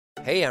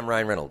Hey, I'm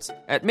Ryan Reynolds.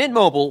 At Mint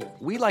Mobile,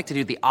 we like to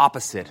do the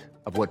opposite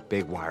of what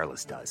Big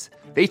Wireless does.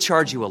 They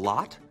charge you a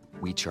lot,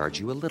 we charge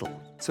you a little.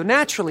 So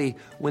naturally,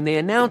 when they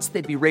announced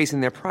they'd be raising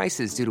their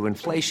prices due to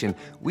inflation,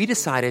 we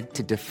decided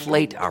to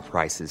deflate our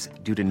prices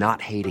due to not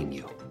hating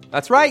you.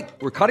 That's right.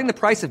 We're cutting the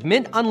price of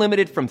Mint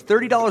Unlimited from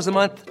 $30 a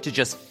month to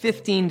just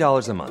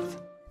 $15 a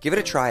month. Give it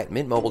a try at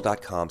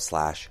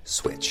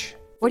mintmobile.com/switch.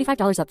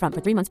 $45 up front for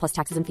 3 months plus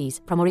taxes and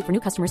fees. Promo rate for new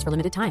customers for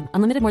limited time.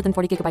 Unlimited more than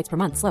 40 gigabytes per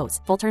month. Slows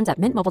full terms at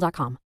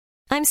mintmobile.com.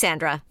 I'm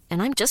Sandra, and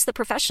I'm just the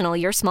professional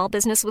your small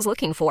business was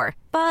looking for.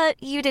 But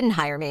you didn't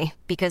hire me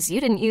because you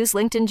didn't use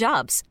LinkedIn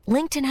Jobs.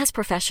 LinkedIn has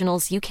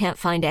professionals you can't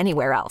find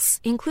anywhere else,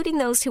 including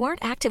those who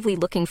aren't actively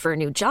looking for a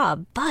new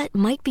job, but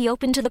might be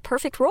open to the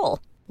perfect role,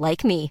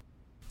 like me.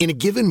 In a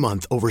given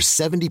month, over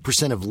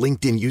 70% of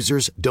LinkedIn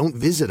users don't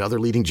visit other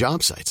leading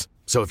job sites.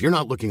 So if you're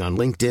not looking on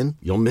LinkedIn,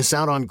 you'll miss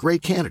out on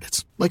great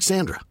candidates like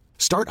Sandra.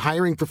 Start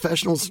hiring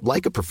professionals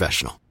like a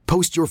professional.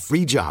 Post your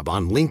free job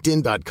on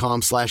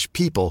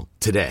linkedin.com/people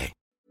today.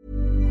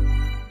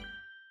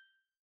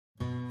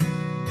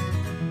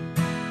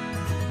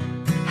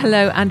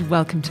 Hello and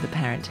welcome to The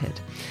Parenthood.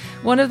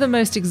 One of the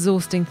most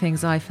exhausting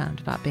things I found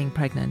about being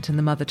pregnant and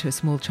the mother to a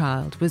small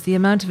child was the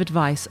amount of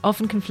advice,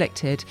 often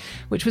conflicted,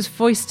 which was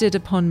foisted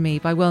upon me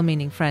by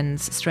well-meaning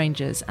friends,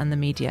 strangers and the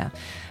media.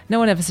 No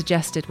one ever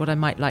suggested what I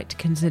might like to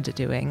consider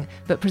doing,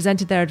 but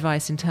presented their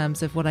advice in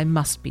terms of what I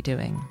must be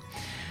doing.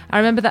 I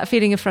remember that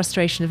feeling of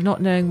frustration of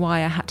not knowing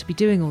why I had to be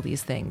doing all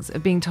these things,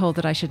 of being told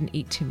that I shouldn't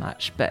eat too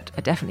much, but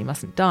I definitely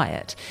mustn't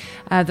diet,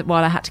 that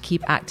while I had to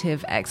keep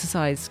active,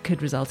 exercise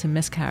could result in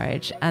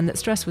miscarriage, and that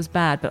stress was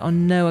bad, but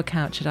on no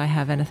account should I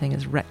have anything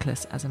as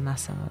reckless as a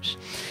massage.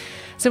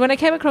 So when I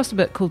came across a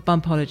book called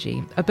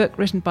Bumpology, a book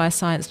written by a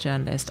science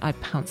journalist, I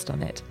pounced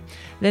on it.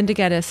 Linda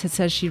Geddes had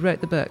said she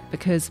wrote the book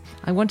because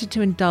I wanted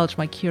to indulge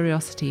my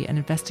curiosity and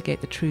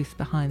investigate the truth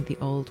behind the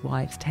old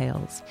wives'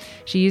 tales.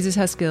 She uses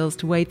her skills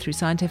to wade through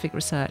scientific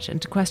research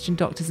and to question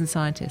doctors and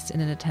scientists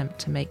in an attempt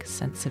to make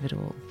sense of it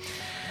all.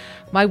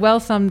 My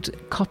well-thumbed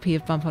copy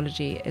of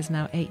Bumpology is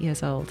now 8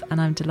 years old, and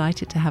I'm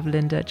delighted to have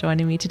Linda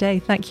joining me today.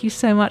 Thank you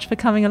so much for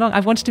coming along.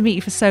 I've wanted to meet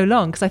you for so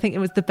long because I think it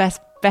was the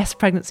best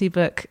pregnancy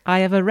book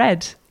I ever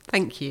read.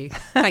 Thank you.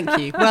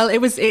 Well,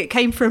 it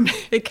came from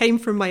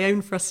my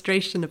own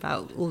frustration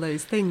about all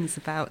those things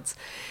about,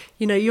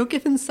 you're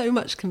given so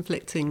much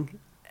conflicting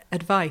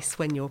advice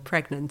when you're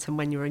pregnant and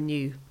when you're a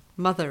new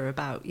mother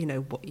about,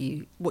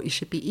 what you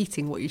should be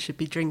eating, what you should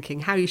be drinking,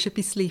 how you should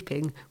be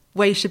sleeping,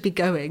 where you should be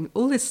going,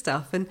 all this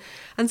stuff. And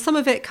some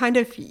of it kind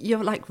of,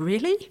 you're like,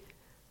 really?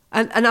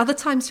 And other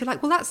times you're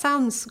like, well, that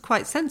sounds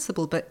quite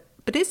sensible, but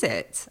is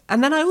it?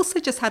 And then I also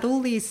just had all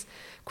these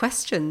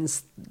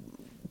questions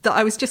that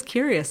I was just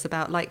curious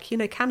about, like,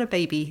 can a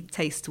baby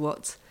taste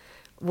what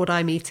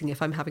I'm eating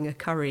if I'm having a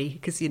curry?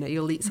 Because,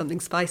 you'll eat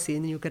something spicy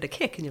and then you'll get a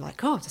kick and you're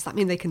like, oh, does that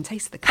mean they can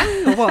taste the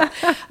curry or what?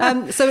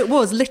 So it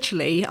was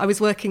literally, I was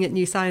working at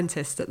New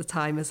Scientist at the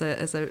time as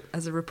a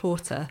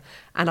reporter,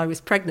 and I was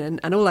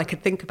pregnant, and all I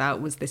could think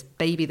about was this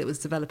baby that was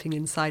developing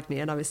inside me,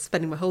 and I was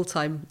spending my whole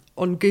time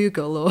on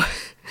Google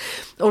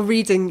or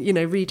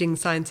reading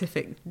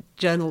scientific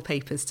journal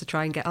papers to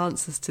try and get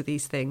answers to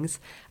these things.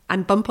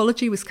 And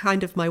Bumpology was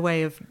kind of my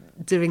way of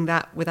doing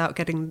that without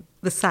getting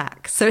the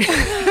sack. So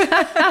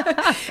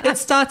it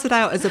started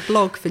out as a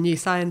blog for New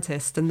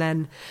Scientist, and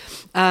then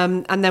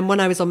when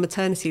I was on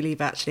maternity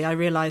leave, actually, I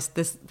realised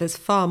there's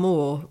far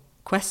more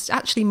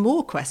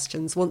more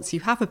questions once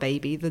you have a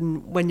baby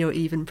than when you're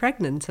even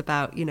pregnant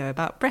about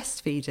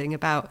breastfeeding,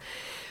 about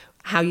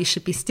how you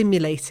should be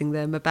stimulating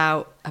them,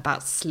 about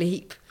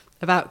sleep,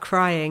 about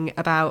crying,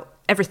 about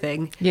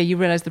everything. Yeah, you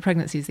realise the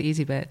pregnancy is the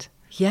easy bit.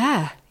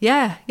 Yeah.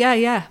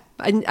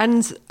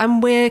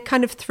 And we're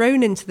kind of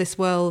thrown into this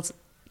world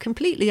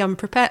completely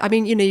unprepared. I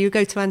mean, you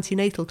go to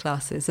antenatal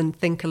classes and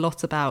think a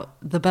lot about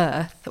the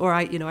birth, or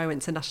I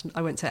went to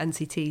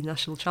NCT,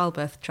 National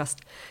Childbirth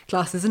Trust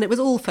classes, and it was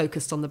all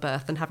focused on the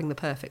birth and having the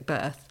perfect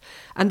birth.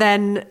 And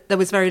then there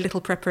was very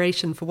little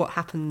preparation for what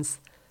happens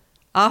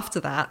after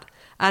that.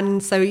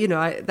 And so,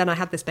 then I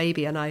had this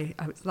baby, and I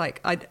was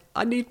like,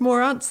 I need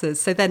more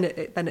answers. So then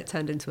it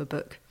turned into a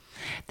book.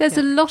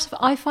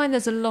 I find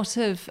there's a lot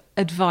of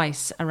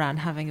advice around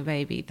having a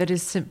baby that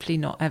is simply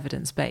not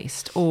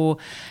evidence-based, or,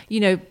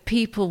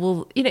 people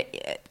will,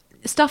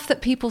 stuff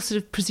that people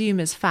sort of presume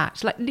as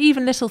fact, like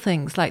even little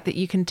things like that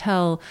you can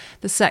tell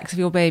the sex of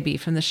your baby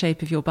from the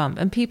shape of your bump.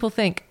 And people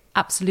think,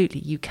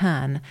 absolutely, you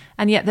can.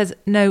 And yet there's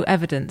no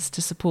evidence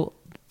to support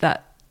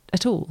that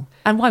at all.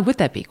 And why would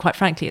there be? Quite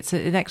frankly, it's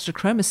an extra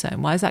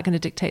chromosome. Why is that going to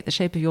dictate the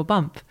shape of your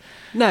bump?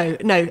 No,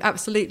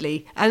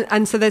 absolutely.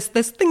 And so there's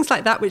things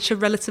like that which are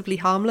relatively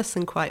harmless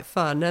and quite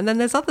fun. And then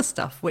there's other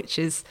stuff which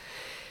is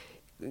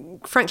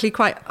frankly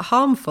quite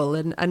harmful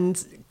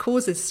and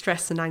causes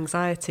stress and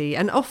anxiety.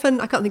 And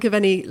often, I can't think of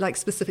any like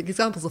specific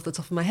examples off the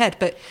top of my head,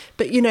 but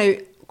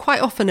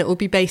quite often it will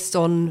be based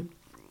on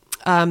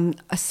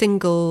a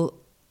single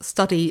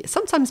study,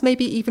 sometimes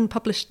maybe even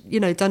published,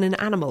 done in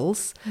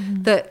animals,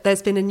 that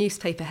there's been a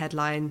newspaper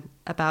headline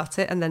about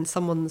it, and then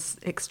someone's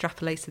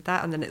extrapolated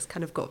that, and then it's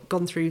kind of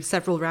gone through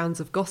several rounds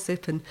of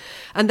gossip, and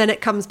then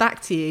it comes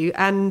back to you,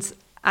 and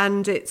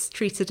it's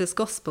treated as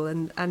gospel,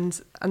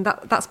 and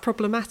that's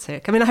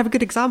problematic. I mean, I have a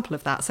good example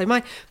of that. So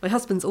my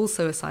husband's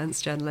also a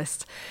science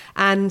journalist,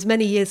 and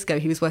many years ago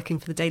he was working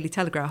for the Daily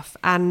Telegraph,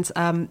 and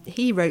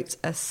he wrote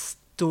a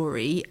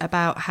story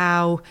about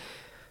how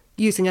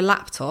using a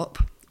laptop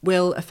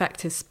will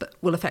affect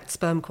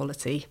sperm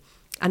quality.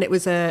 And it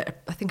was I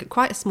think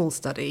quite a small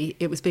study.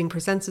 It was being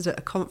presented at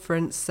a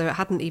conference, so it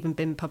hadn't even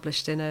been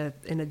published in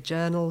a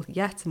journal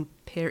yet. And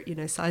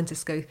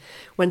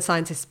when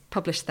scientists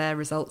publish their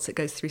results, it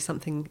goes through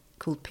something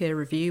called peer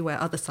review, where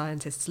other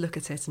scientists look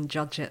at it and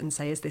judge it and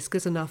say, is this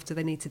good enough? Do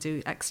they need to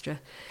do extra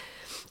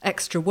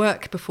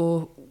work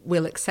before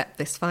we'll accept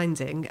this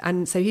finding?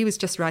 And so he was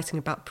just writing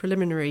about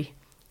preliminary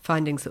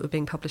findings that were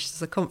being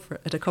published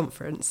at a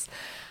conference.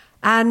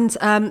 And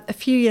a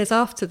few years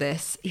after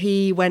this,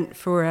 he went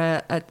for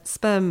a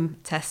sperm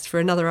test for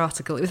another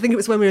article. I think it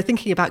was when we were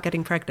thinking about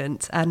getting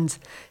pregnant. And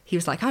he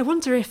was like, I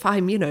wonder if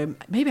I'm,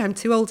 maybe I'm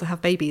too old to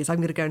have babies. I'm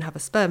going to go and have a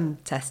sperm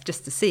test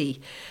just to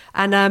see.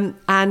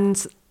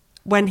 And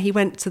when he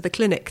went to the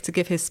clinic to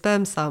give his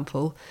sperm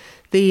sample,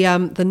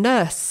 the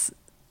nurse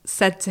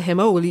said to him,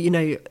 oh, well, do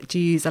you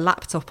use a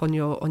laptop on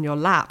your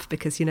lap?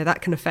 Because,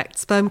 that can affect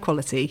sperm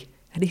quality.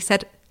 And he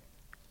said,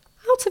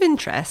 out of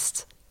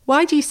interest,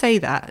 why do you say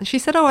that? And she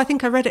said, oh, I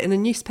think I read it in a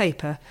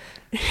newspaper.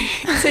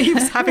 So he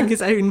was having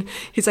his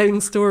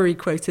own story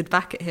quoted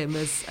back at him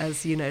as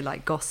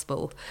like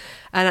gospel.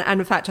 And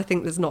in fact, I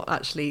think there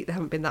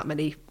haven't been that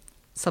many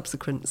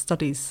subsequent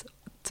studies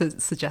to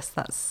suggest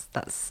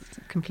that's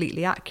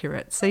completely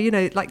accurate. So,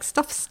 like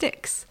stuff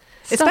sticks,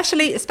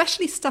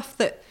 especially stuff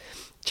that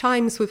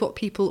chimes with what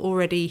people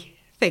already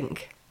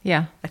think.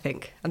 Yeah. I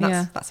think. And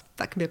that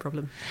can be a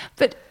problem.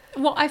 But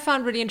what I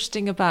found really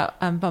interesting about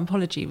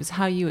bumpology was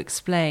how you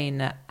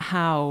explain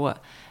how,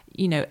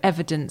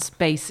 evidence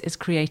base is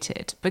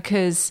created,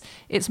 because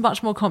it's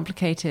much more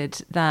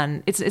complicated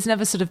than it's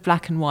never sort of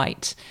black and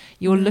white.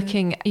 You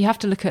have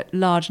to look at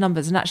large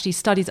numbers, and actually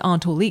studies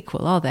aren't all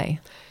equal, are they?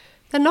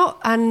 They're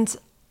not. And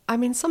I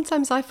mean,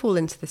 sometimes I fall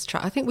into this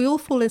trap. I think we all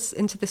fall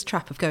into this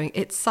trap of going,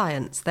 it's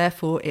science,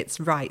 therefore it's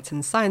right.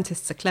 And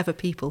scientists are clever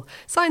people.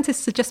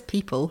 Scientists are just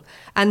people.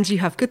 And you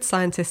have good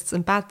scientists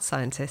and bad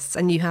scientists,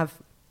 and you have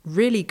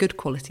really good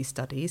quality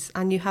studies,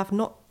 and you have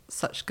not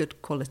such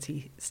good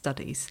quality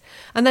studies.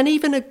 And then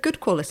even a good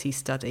quality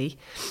study.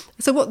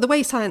 So the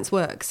way science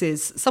works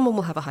is someone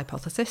will have a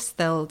hypothesis,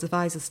 they'll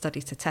devise a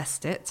study to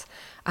test it,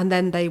 and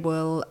then they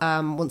will,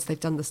 once they've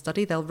done the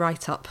study, they'll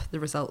write up the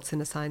results in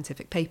a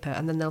scientific paper,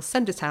 and then they'll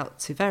send it out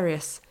to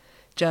various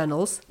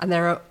journals. And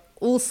there are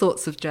all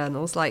sorts of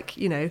journals, like,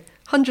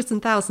 hundreds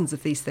and thousands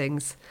of these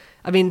things.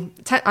 I mean,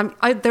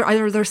 there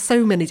are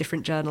so many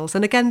different journals,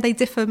 and again, they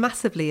differ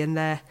massively in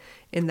their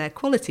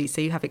quality. So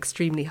you have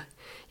extremely,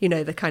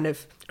 the kind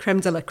of creme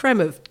de la creme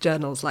of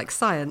journals like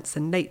Science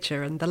and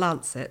Nature and The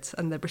Lancet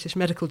and the British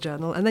Medical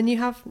Journal, and then you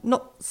have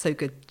not so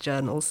good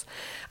journals.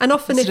 And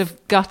often sort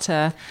of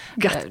gutter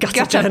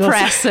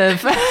press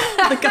of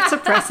the gutter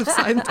press of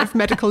science, of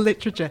medical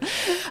literature.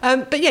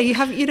 But yeah, you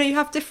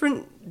have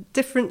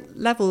different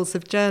levels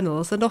of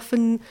journals, and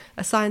often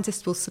a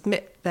scientist will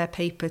submit their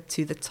paper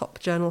to the top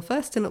journal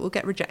first, and it will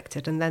get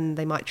rejected, and then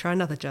they might try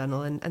another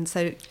journal, and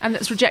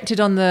it's rejected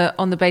on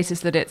the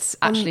basis that it's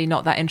actually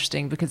not that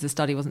interesting because the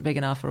study wasn't big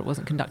enough or it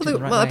wasn't conducted the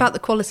right way. About the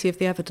quality of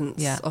the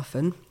evidence,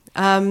 often.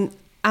 And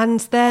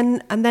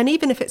then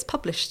even if it's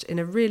published in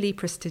a really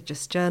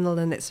prestigious journal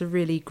and it's a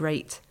really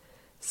great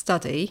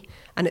study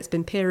and it's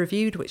been peer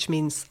reviewed, which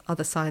means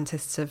other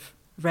scientists have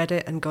read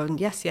it and gone,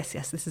 yes,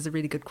 this is a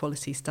really good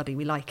quality study,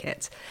 we like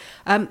it.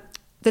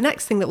 The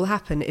next thing that will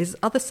happen is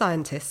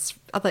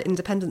other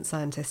independent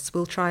scientists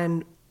will try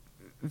and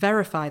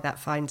verify that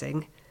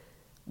finding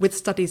with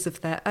studies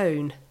of their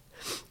own.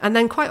 And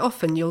then quite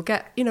often you'll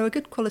get, a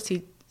good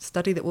quality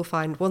study that will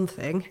find one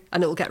thing,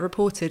 and it will get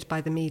reported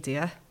by the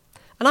media.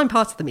 And I'm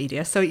part of the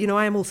media, so,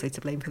 I am also to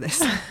blame for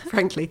this,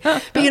 frankly.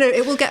 But,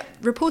 it will get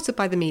reported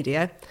by the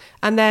media,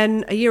 and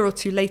then a year or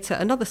two later,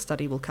 another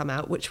study will come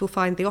out, which will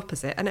find the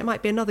opposite, and it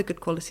might be another good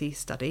quality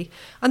study.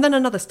 And then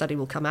another study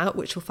will come out,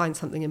 which will find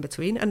something in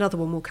between. Another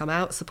one will come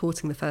out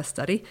supporting the first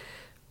study.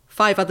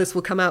 5 others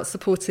will come out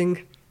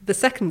supporting the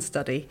second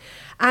study.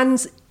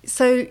 And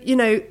so,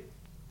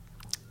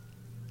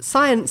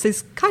 science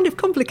is kind of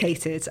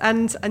complicated,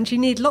 and you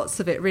need lots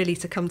of it really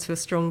to come to a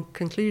strong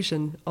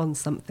conclusion on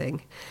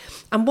something.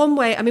 And one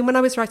way, when I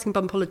was writing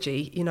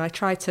Bumpology, I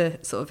tried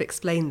to sort of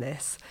explain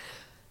this.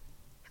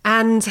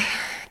 And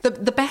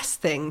the best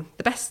thing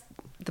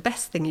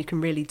you can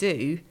really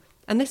do,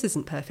 and this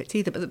isn't perfect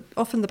either, but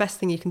often the best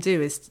thing you can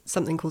do is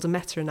something called a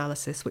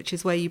meta-analysis, which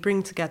is where you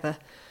bring together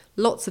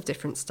lots of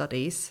different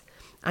studies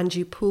and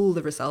you pool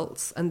the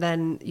results, and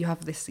then you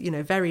have this,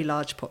 very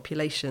large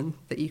population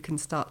that you can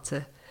start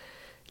to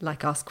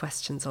ask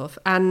questions of,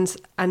 and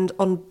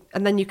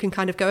then you can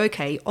kind of go,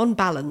 okay, on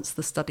balance,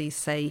 the studies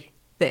say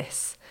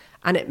this.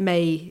 And it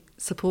may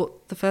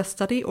support the first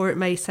study, or it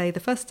may say the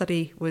first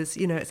study was,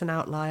 it's an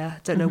outlier.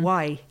 Don't know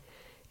why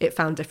it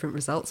found different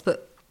results,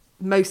 but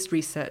most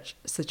research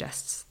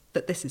suggests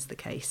that this is the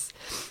case.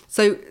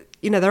 So,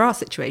 there are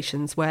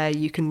situations where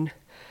you can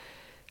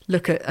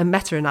look at a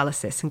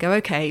meta-analysis and go,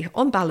 okay,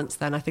 on balance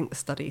then, I think the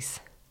studies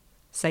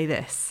say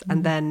this.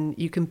 And then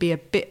you can be a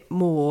bit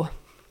more,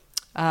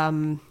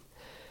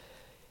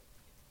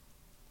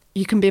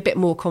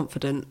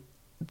 confident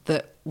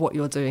that what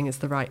you're doing is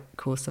the right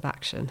course of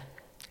action.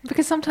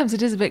 Because sometimes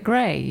it is a bit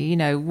grey,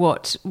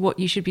 what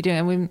you should be doing.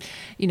 I mean,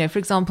 for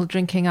example,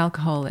 drinking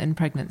alcohol in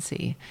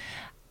pregnancy.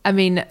 I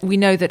mean, we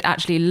know that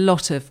actually a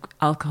lot of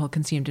alcohol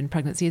consumed in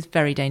pregnancy is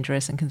very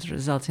dangerous and can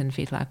result in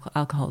fetal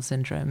alcohol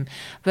syndrome.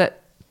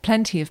 But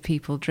plenty of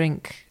people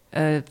drink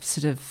a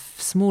sort of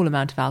small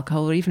amount of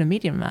alcohol or even a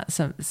medium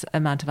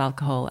amount of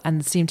alcohol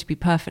and seem to be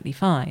perfectly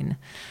fine.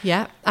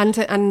 Yeah, and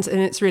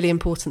it's really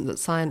important that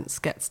science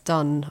gets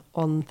done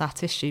on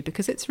that issue,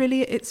 because it's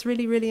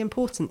really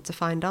important to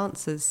find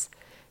answers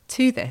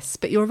to this.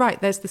 But you're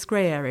right, there's this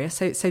grey area.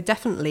 So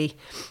definitely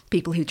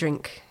people who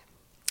drink,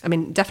 I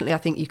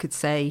think you could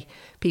say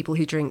people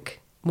who drink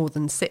more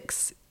than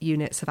 6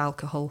 units of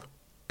alcohol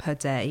per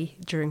day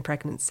during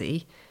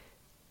pregnancy,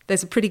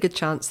 there's a pretty good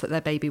chance that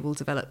their baby will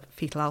develop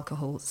fetal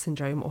alcohol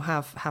syndrome or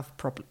have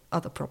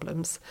other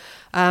problems.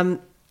 I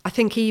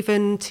think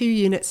even 2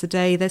 units a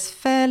day, there's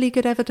fairly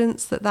good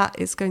evidence that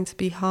is going to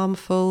be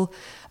harmful.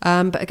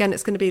 But again,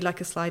 it's going to be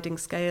like a sliding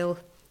scale.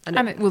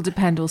 And it will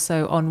depend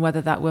also on whether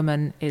that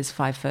woman is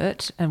 5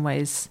 foot and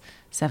weighs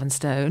 7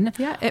 stone,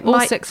 or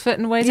 6 foot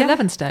and weighs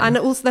 11 stone. And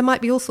also there might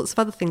be all sorts of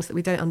other things that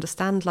we don't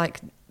understand, like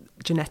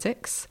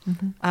genetics,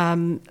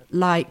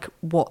 like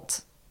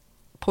what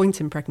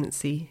point in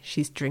pregnancy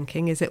she's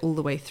drinking. Is it all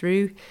the way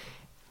through?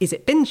 Is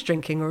it binge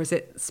drinking or is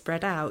it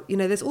spread out?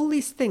 There's all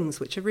these things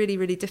which are really,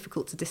 really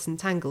difficult to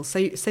disentangle.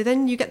 So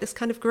then you get this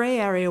kind of grey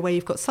area where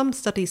you've got some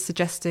studies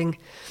suggesting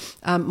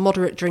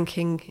moderate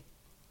drinking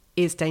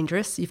is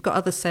dangerous. You've got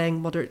others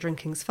saying moderate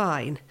drinking's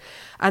fine.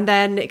 And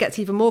then it gets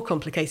even more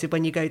complicated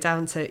when you go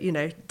down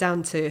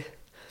to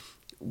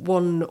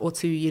 1 or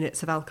 2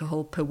 units of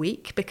alcohol per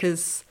week,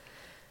 because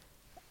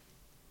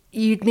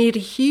you'd need a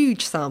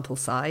huge sample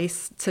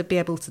size to be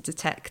able to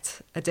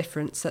detect a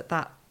difference at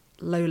that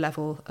low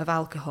level of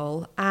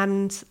alcohol.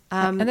 And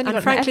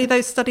frankly,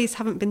 those studies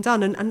haven't been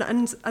done.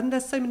 And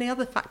there's so many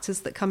other factors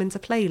that come into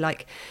play,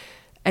 like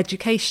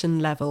education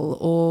level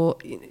or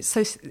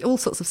all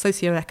sorts of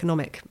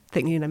socioeconomic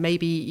things.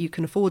 Maybe you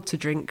can afford to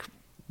drink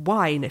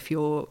wine if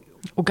you're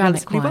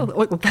organic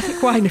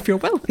wine if you're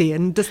wealthy,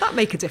 and does that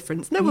make a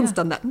difference? No one's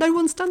done that. No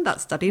one's done that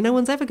study. No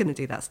one's ever going to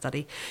do that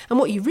study. And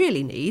what you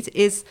really need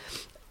is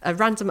a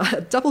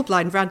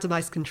double-blind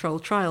randomized control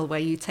trial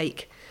where you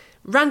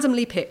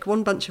randomly pick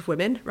one bunch of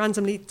women,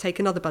 randomly take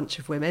another bunch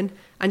of women,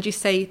 and you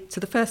say to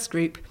the first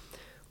group,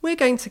 we're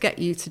going to get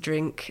you to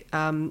drink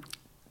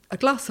a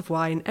glass of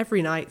wine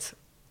every night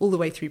all the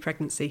way through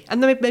pregnancy.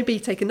 And then maybe you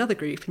take another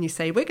group and you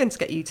say, we're going to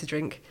get you to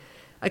drink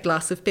a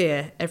glass of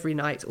beer every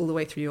night all the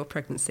way through your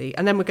pregnancy.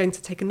 And then we're going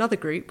to take another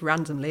group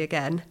randomly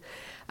again,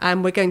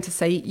 and we're going to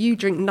say you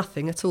drink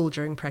nothing at all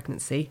during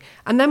pregnancy.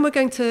 And then we're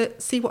going to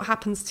see what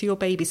happens to your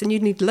babies. And you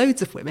need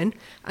loads of women.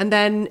 And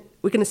then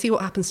we're going to see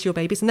what happens to your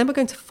babies. And then we're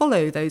going to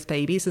follow those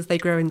babies as they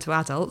grow into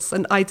adults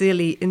and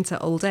ideally into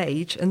old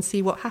age and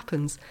see what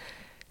happens.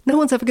 No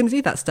one's ever going to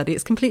do that study.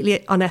 It's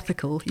completely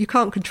unethical. You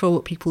can't control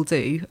what people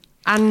do.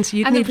 And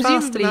you'd need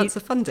vast amounts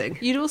of funding.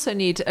 You'd also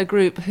need a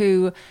group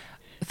who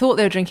thought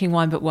they were drinking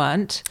wine but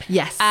weren't.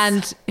 Yes.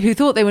 And who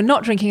thought they were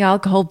not drinking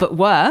alcohol but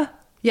were.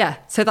 Yeah,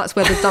 so that's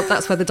where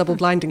the double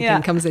blinding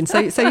thing comes in.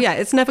 So yeah,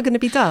 it's never going to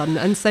be done,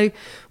 and so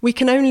we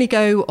can only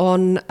go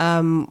on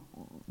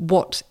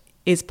what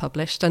is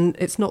published, and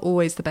it's not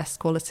always the best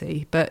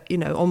quality. But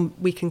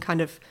we can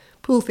kind of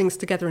pull things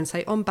together and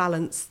say, on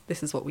balance,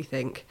 this is what we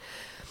think.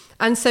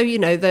 And so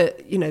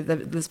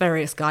there's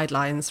various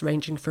guidelines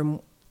ranging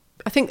from,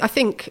 I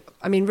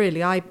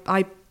really,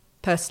 I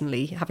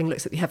personally, having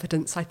looked at the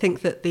evidence, I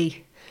think that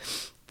the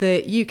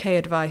UK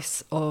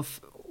advice of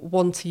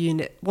 1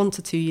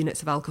 to 2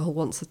 units of alcohol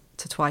once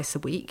to twice a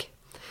week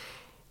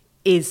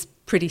is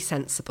pretty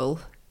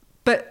sensible.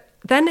 But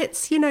then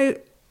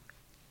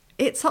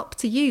it's up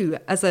to you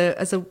as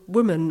a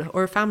woman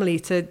or a family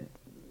to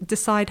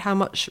decide how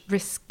much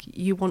risk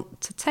you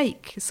want to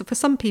take. So for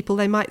some people,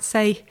 they might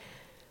say,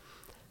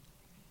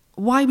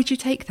 why would you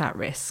take that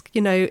risk?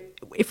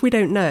 If we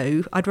don't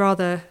know, I'd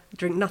rather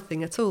drink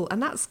nothing at all. And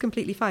that's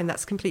completely fine.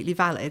 That's completely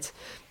valid.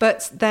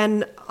 But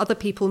then other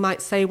people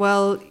might say,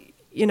 well,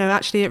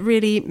 actually it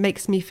really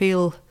makes me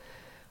feel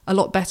a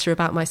lot better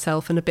about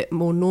myself and a bit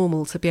more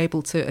normal to be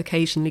able to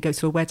occasionally go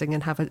to a wedding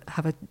and have a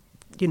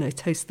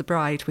toast the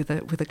bride with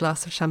a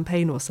glass of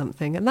champagne or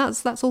something. And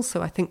that's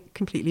also, I think,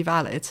 completely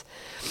valid.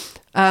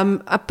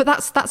 But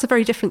that's a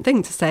very different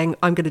thing to saying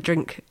I'm going to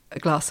drink a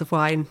glass of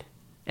wine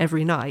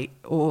every night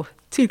or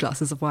 2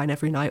 glasses of wine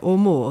every night or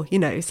more,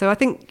 So I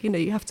think,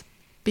 you have to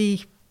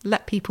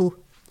let people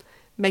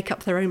make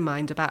up their own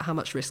mind about how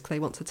much risk they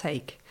want to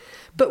take,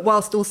 but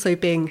whilst also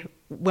being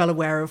well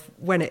aware of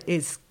when it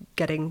is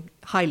getting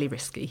highly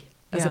risky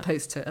as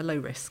opposed to a low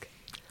risk.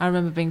 I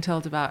remember being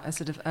told about a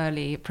sort of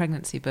early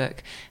pregnancy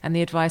book, and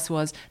the advice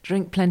was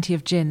drink plenty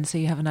of gin so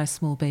you have a nice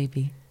small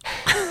baby.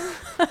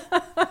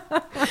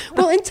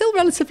 Well, until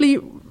relatively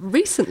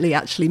recently,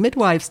 actually,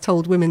 midwives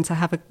told women to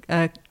have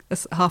a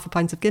half a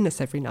pint of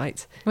Guinness every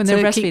night. When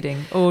they're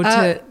breastfeeding?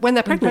 When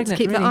they're pregnant, to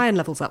keep their iron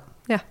levels up.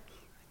 Yeah.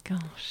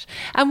 Gosh.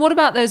 And what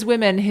about those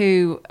women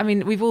who, I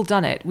mean, we've all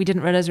done it. We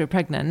didn't realise we were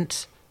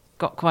pregnant,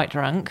 got quite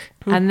drunk,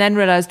 and then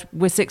realised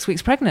we're 6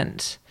 weeks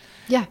pregnant.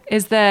 Yeah.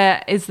 Is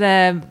there,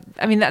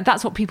 I mean,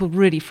 that's what people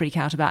really freak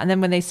out about. And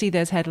then when they see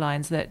those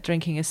headlines that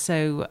drinking is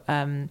so,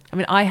 I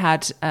mean, I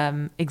had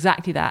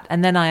exactly that.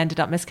 And then I ended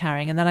up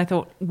miscarrying. And then I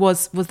thought,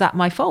 was that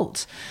my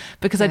fault?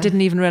 Because I didn't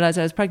even realise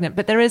I was pregnant.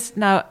 But there is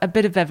now a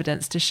bit of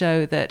evidence to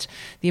show that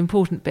the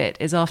important bit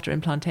is after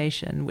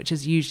implantation, which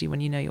is usually when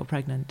you know you're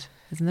pregnant,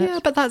 isn't it? Yeah,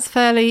 but that's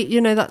fairly,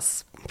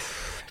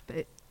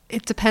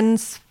 it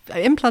depends.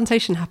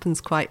 Implantation happens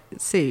quite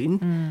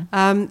soon.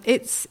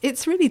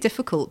 It's really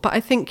difficult, but I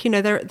think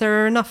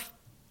there are enough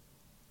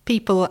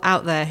people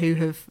out there who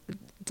have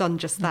done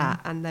just that,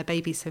 and their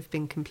babies have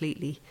been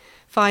completely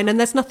fine, and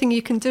there's nothing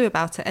you can do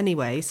about it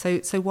anyway.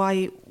 So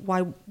why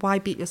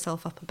beat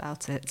yourself up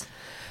about it?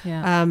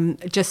 Yeah.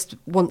 Just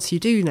once you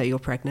do know you're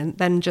pregnant,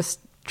 then just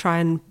try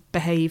and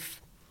behave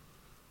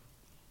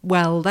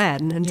well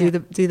then, and do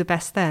the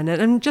best then,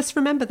 and just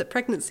remember that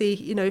pregnancy,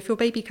 if your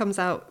baby comes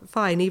out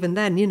fine, even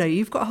then,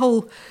 you've got a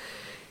whole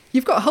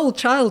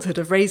childhood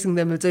of raising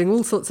them, of doing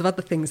all sorts of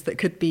other things that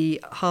could be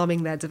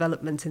harming their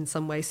development in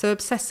some way. So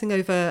obsessing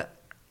over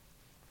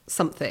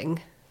something,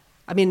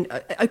 I mean,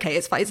 okay,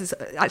 it's fine. It's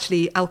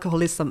actually,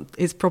 alcohol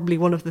is probably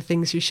one of the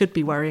things you should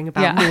be worrying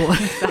about more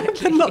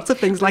than lots of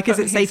things, like is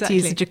it safe to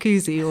use a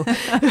jacuzzi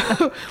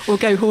or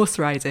go horse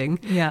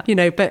riding?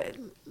 But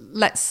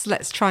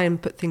let's try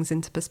and put things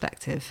into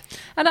perspective.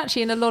 And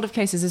actually, in a lot of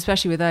cases,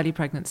 especially with early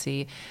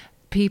pregnancy,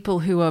 people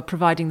who are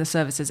providing the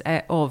services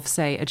of,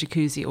 say, a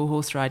jacuzzi or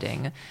horse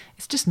riding,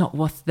 it's just not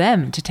worth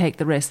them to take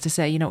the risk to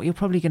say, you're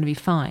probably going to be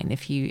fine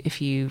if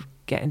you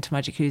get into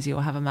my jacuzzi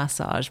or have a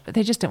massage. But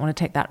they just don't want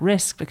to take that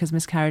risk because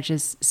miscarriage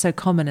is so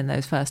common in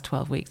those first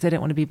 12 weeks. They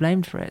don't want to be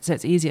blamed for it. So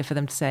it's easier for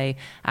them to say,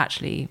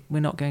 actually, we're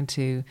not going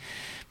to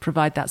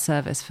provide that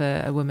service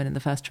for a woman in the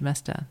first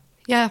trimester.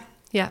 Yeah,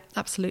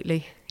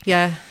 absolutely.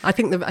 Yeah, I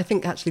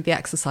think actually the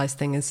exercise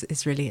thing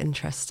is really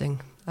interesting.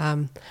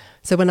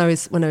 So when I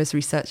was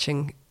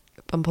researching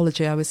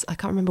bumpology, I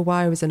can't remember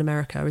why I was in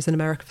America. I was in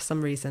America for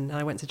some reason, and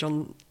I went to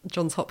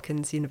Johns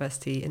Hopkins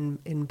University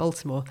in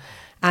Baltimore,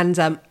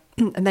 and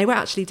they were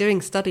actually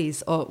doing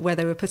studies where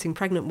they were putting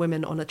pregnant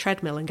women on a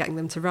treadmill and getting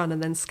them to run,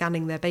 and then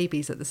scanning their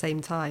babies at the same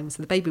time.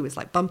 So the baby was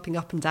like bumping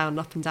up and down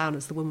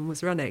as the woman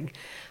was running.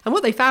 And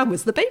what they found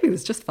was the baby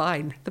was just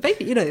fine. The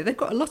baby, they've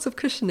got a lot of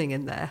cushioning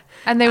in there.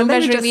 And they were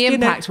measuring the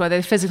impact,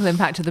 the physical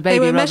impact of the baby.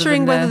 They were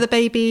measuring whether the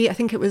baby,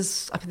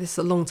 this is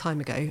a long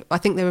time ago. I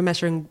think they were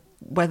measuring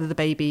whether the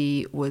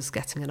baby was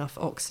getting enough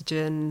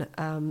oxygen,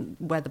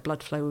 where the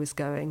blood flow was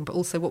going, but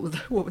also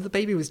what the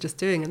baby was just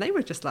doing. And they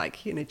were just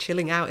like,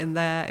 chilling out in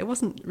there. It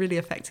wasn't really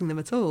affecting them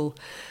at all.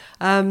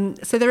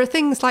 So there are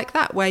things like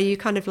that where you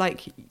kind of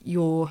like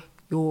well,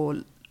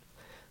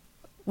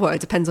 it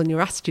depends on your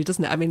attitude,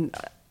 doesn't it? I mean,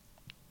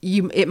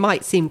 it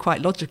might seem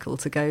quite logical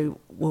to go,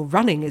 well,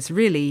 running is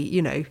really,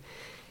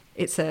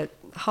 it's a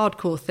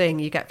hardcore thing.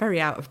 You get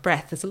very out of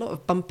breath. There's a lot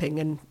of bumping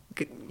and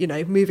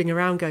moving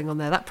around going on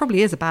there. That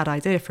probably is a bad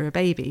idea for a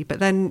baby. But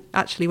then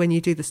actually when you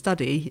do the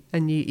study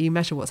and you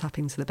measure what's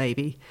happening to the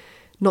baby,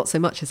 not so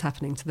much is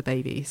happening to the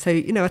baby. So,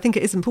 I think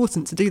it is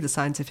important to do the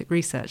scientific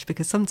research,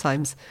 because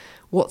sometimes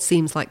what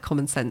seems like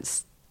common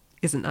sense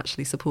isn't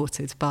actually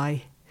supported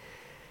by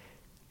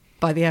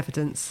the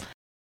evidence.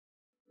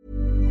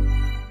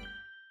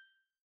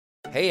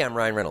 Hey, I'm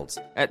Ryan Reynolds.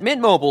 At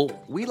Mint Mobile,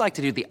 we like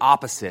to do the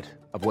opposite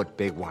of what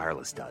Big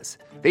Wireless does.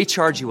 They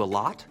charge you a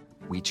lot.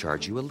 We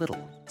charge you a little.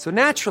 So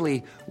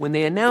naturally, when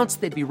they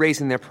announced they'd be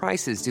raising their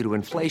prices due to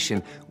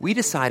inflation, we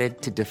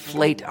decided to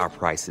deflate our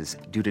prices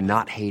due to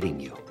not hating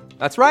you.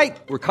 That's right.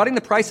 We're cutting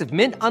the price of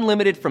Mint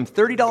Unlimited from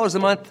 $30 a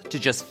month to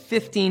just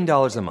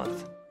 $15 a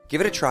month.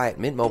 Give it a try at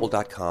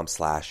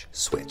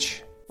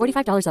mintmobile.com/switch.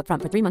 $45 up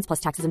front for 3 months plus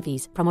taxes and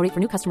fees. Promo rate for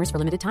new customers for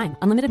limited time.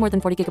 Unlimited more than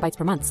 40 gigabytes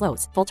per month.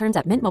 Slows full terms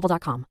at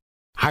mintmobile.com.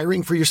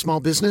 Hiring for your small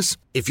business?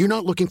 If you're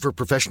not looking for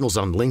professionals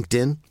on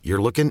LinkedIn,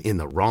 you're looking in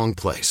the wrong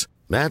place.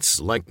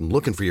 That's like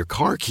looking for your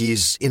car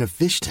keys in a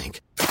fish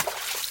tank.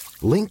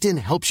 LinkedIn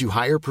helps you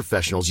hire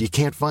professionals you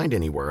can't find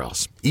anywhere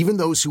else, even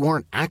those who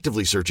aren't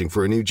actively searching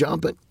for a new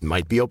job but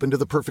might be open to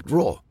the perfect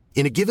role.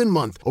 In a given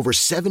month, over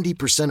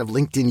 70% of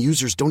LinkedIn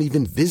users don't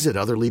even visit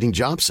other leading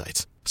job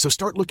sites. So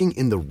start looking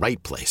in the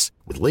right place.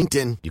 With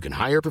LinkedIn, you can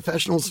hire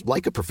professionals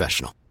like a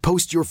professional.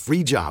 Post your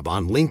free job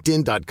on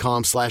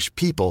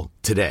linkedin.com/people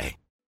today.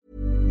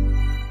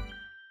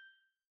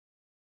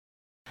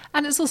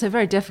 And it's also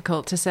very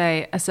difficult to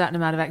say a certain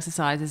amount of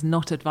exercise is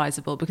not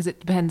advisable, because it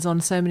depends on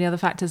so many other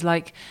factors.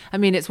 Like, I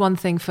mean, it's one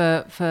thing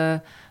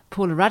for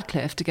Paula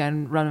Radcliffe to go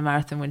and run a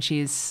marathon when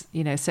she's,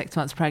 6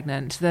 months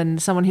pregnant than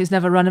someone who's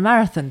never run a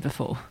marathon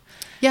before.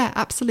 Yeah,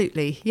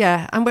 absolutely.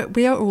 Yeah, and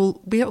we are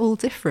all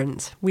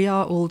different. We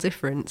are all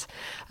different.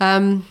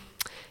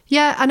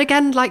 Yeah, and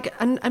again,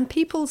 and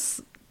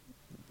people's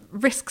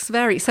risks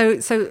vary. So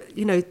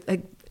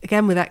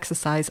again with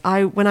exercise,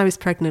 when I was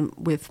pregnant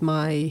with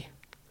I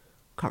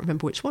can't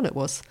remember which one it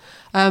was,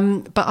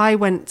 but I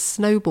went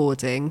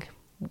snowboarding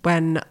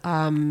when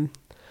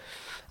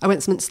I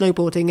went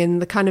snowboarding in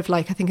the kind of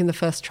I think in the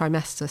first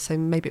trimester, so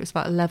maybe it was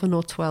about 11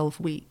 or 12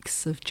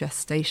 weeks of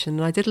gestation.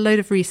 And I did a load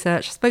of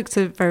research, spoke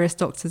to various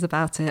doctors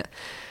about it.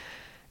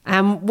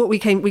 And what we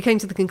came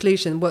to the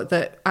conclusion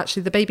that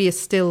actually the baby is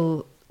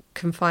still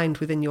confined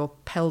within your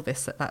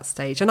pelvis at that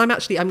stage. And I'm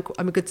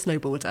a good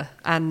snowboarder,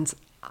 and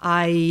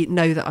I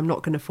know that I'm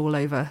not going to fall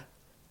over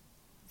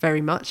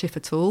very much, if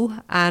at all.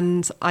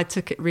 And I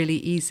took it really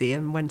easy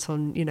and went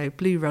on,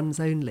 blue runs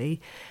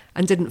only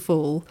and didn't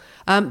fall.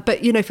 But,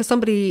 for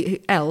somebody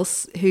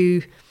else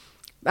who,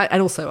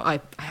 and also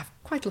I have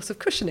quite a lot of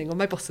cushioning on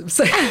my bottom.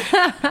 So,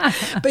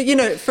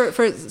 but,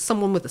 for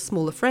someone with a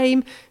smaller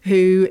frame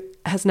who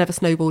has never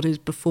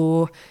snowboarded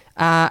before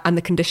and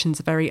the conditions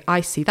are very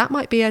icy, that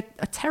might be a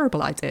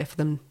terrible idea for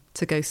them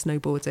to go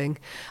snowboarding.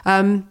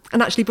 And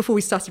actually, before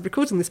we started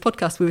recording this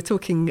podcast, we were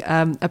talking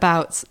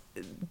about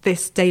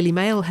this Daily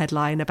Mail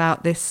headline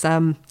about this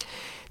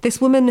this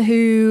woman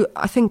who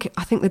I think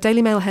the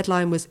Daily Mail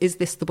headline was, "Is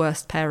this the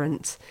worst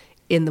parent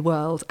in the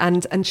world?"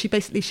 And she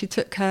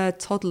took her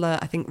toddler,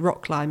 I think,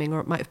 rock climbing,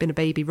 or it might have been a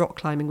baby rock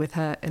climbing with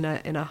her in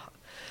a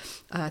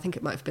I think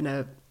it might have been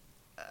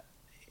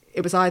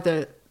it was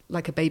either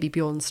like a baby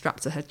Bjorn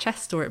strapped to her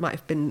chest, or it might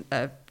have been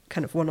a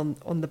kind of one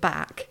on the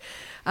back.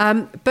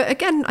 But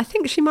again, I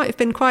think she might have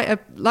been quite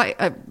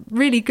a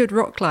really good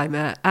rock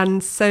climber,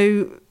 and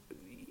so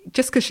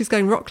just because she's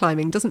going rock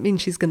climbing doesn't mean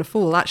she's going to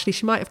fall. Actually,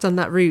 she might have done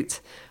that route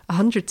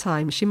 100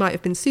 times. She might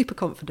have been super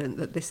confident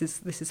that this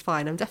is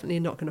fine. I'm definitely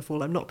not going to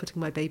fall. I'm not putting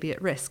my baby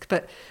at risk.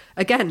 But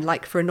again,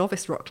 for a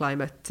novice rock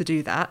climber to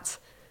do that,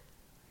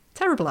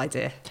 terrible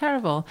idea.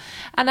 Terrible.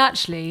 And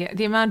actually,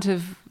 the amount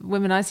of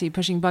women I see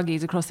pushing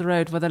buggies across the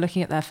road while they're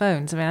looking at their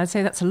phones, I mean, I'd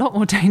say that's a lot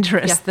more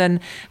dangerous than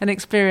an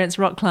experienced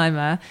rock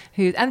climber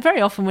and very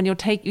often when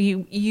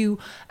you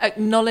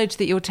acknowledge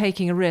that you're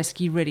taking a risk,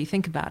 you really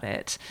think about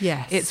it.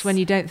 Yes. It's when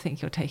you don't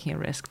think you're taking a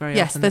risk very often.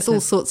 Yes, there's all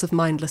sorts of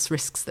mindless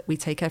risks that we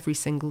take every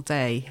single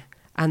day.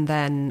 And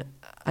then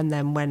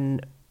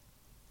when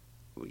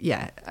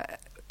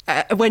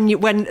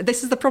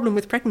this is the problem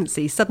with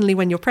pregnancy. Suddenly,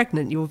 when you're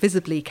pregnant, you're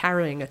visibly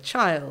carrying a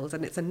child,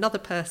 and it's another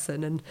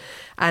person,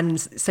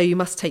 and so you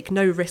must take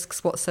no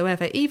risks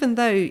whatsoever. Even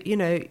though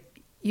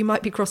you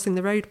might be crossing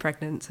the road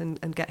pregnant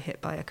and get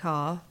hit by a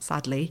car.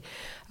 Sadly,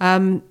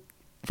 there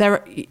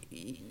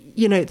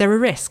are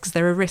risks.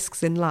 There are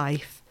risks in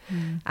life,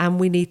 and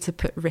we need to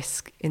put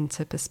risk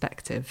into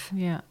perspective.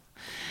 Yeah.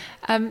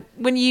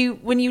 When you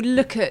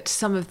look at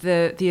some of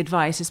the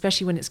advice,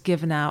 especially when it's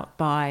given out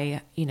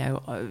by,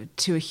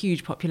 to a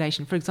huge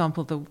population, for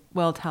example, the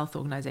World Health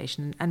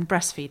Organization and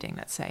breastfeeding,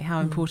 let's say, how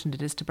important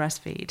it is to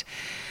breastfeed.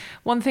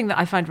 One thing that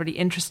I find really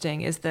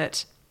interesting is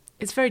that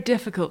it's very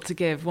difficult to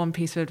give one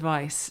piece of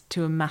advice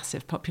to a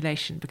massive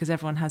population because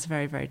everyone has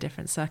very, very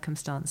different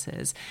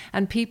circumstances.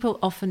 And people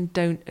often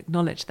don't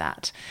acknowledge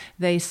that.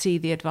 They see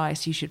the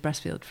advice, you should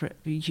breastfeed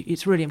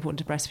it's really important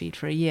to breastfeed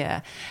for a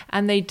year.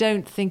 And they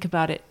don't think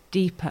about it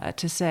deeper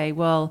to say,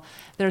 well,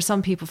 there are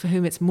some people for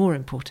whom it's more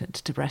important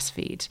to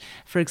breastfeed.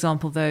 For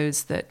example,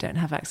 those that don't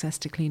have access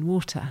to clean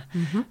water,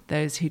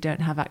 those who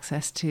don't have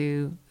access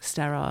to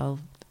sterile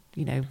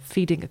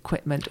feeding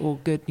equipment or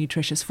good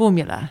nutritious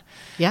formula.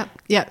 Yeah.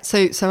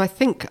 So I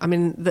think,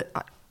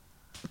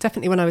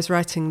 definitely when I was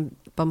writing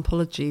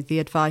Bumpology, the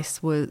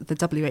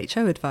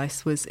WHO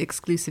advice was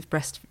exclusive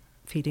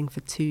breastfeeding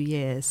for 2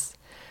 years.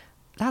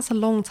 That's a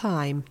long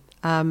time.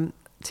 2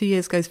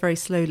 years goes very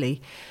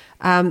slowly.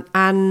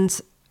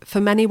 And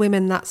for many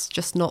women, that's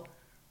just not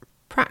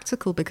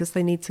practical because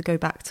they need to go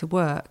back to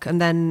work. And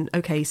then,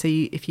 okay, so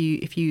if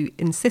you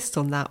insist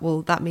on that,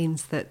 well, that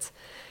means that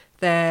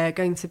they're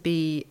going to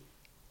be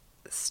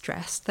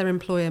stressed. Their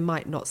employer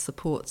might not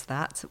support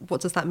that. What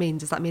does that mean?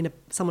 Does that mean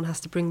someone has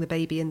to bring the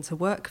baby into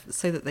work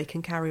so that they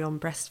can carry on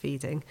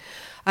breastfeeding?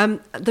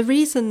 The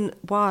reason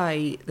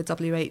why the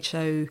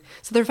WHO...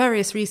 So there are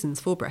various reasons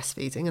for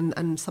breastfeeding,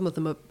 and some of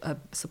them are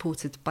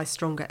supported by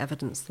stronger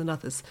evidence than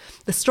others.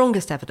 The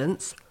strongest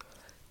evidence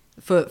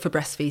for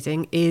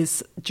breastfeeding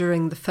is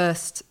during the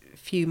first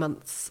few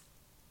months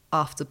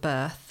after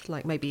birth,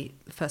 like maybe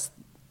the first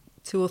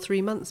 2 or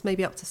 3 months,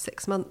 maybe up to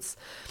 6 months.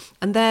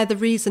 And the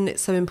reason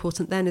it's so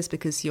important then is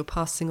because you're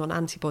passing on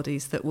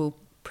antibodies that will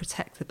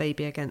protect the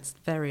baby against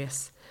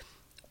various,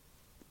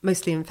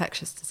 mostly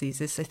infectious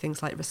diseases, so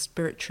things like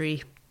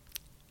respiratory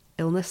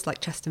illness,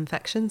 like chest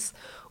infections,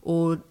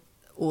 or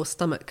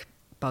stomach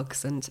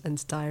bugs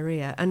and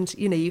diarrhea. And,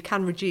 you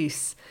can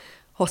reduce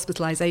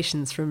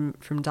hospitalizations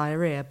from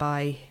diarrhea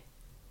by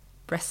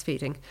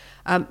breastfeeding.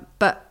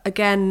 But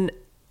again,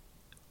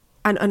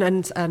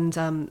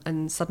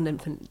 and sudden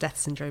infant death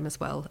syndrome as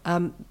well.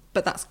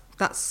 But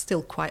that's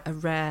still quite a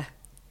rare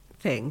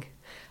thing.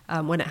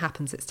 When it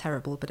happens, it's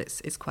terrible, but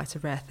it's quite a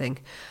rare thing.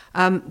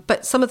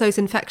 But some of those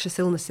infectious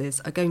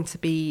illnesses are going to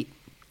be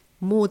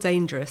more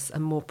dangerous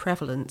and more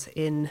prevalent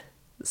in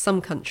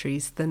some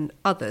countries than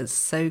others.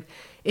 So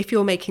if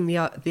you're making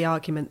the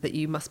argument that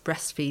you must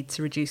breastfeed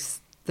to reduce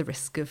the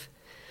risk of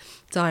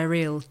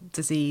diarrheal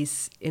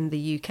disease in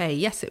the UK,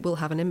 yes, it will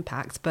have an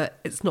impact, but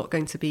it's not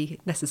going to be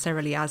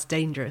necessarily as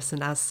dangerous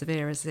and as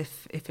severe as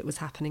if it was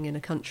happening in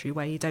a country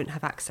where you don't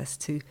have access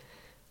to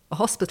a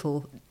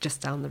hospital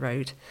just down the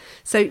road.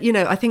 So, you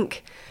know, I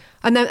think,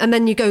 and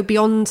then you go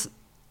beyond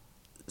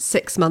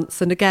 6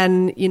 months, and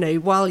again, you know,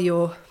 while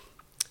your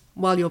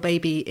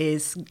baby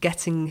is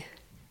getting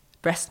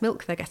breast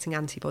milk, they're getting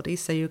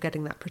antibodies, so you're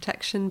getting that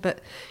protection.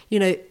 But you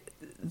know,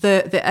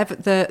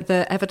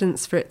 the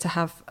evidence for it to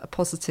have a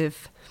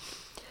positive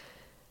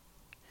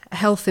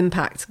health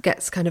impact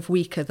gets kind of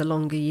weaker the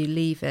longer you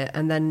leave it.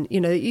 And then,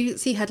 you know, you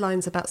see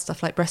headlines about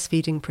stuff like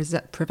breastfeeding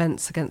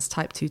prevents against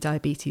type 2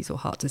 diabetes or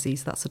heart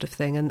disease, that sort of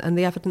thing. And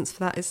the evidence for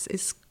that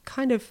is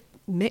kind of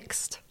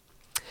mixed.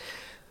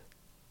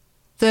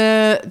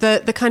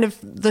 The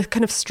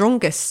kind of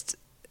strongest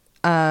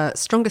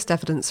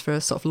evidence for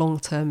a sort of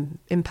long-term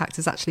impact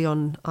is actually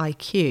on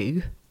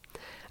IQ,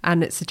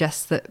 and it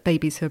suggests that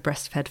babies who are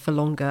breastfed for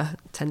longer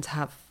tend to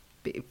have,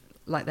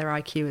 like, their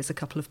IQ is a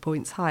couple of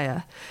points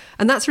higher,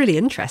 and that's really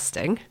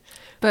interesting.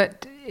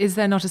 But is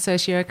there not a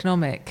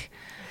socioeconomic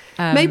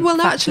maybe? Well,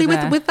 actually,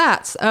 there? with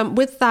that,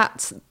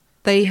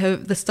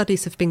 the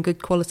studies have been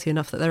good quality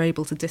enough that they're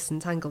able to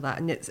disentangle that,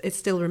 and it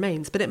still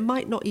remains. But it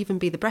might not even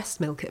be the breast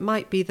milk. It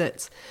might be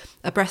that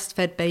a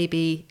breastfed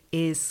baby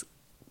is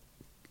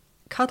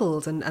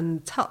cuddled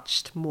and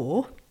touched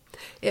more.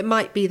 It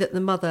might be that the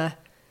mother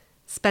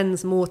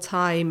spends more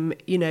time,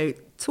 you know,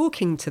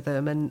 talking to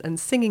them and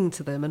singing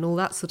to them and all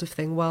that sort of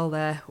thing while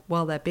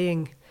they're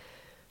being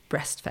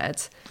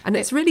breastfed. And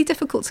it's really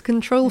difficult to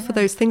control for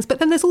those things. But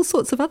then there's all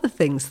sorts of other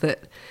things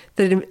that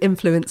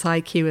influence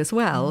IQ as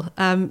well.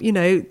 You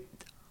know,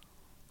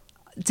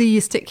 do you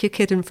stick your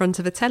kid in front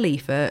of a telly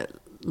for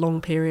long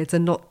periods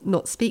and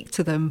not speak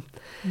to them?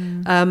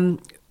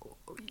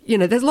 You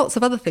know, there's lots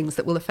of other things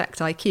that will affect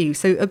IQ.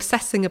 So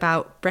obsessing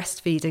about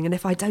breastfeeding, and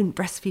if I don't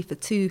breastfeed for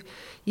 2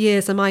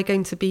 years, am I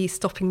going to be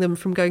stopping them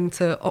from going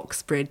to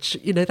Oxbridge?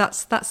 You know,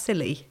 that's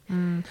silly.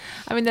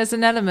 I mean, there's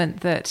an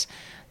element that,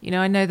 you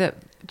know, I know that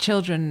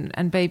children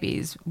and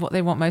babies, what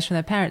they want most from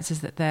their parents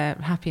is that they're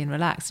happy and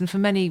relaxed. And for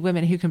many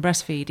women who can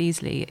breastfeed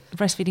easily,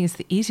 breastfeeding is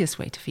the easiest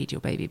way to feed your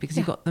baby because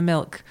you've got the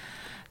milk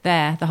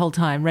there the whole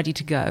time ready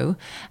to go,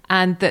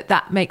 and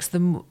that makes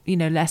them, you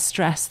know, less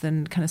stressed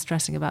than kind of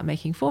stressing about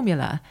making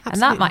formula. Absolutely.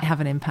 And that might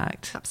have an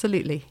impact.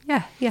 Absolutely.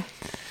 Yeah,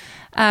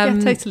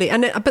 totally.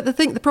 And but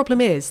the problem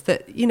is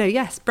that, you know,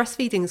 yes,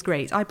 breastfeeding is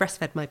great. I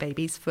breastfed my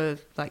babies for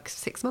like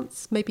 6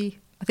 months, maybe.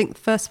 I think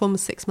the first one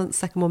was 6 months,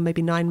 second one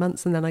maybe 9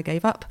 months, and then I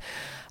gave up.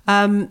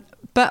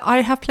 But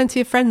I have plenty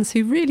of friends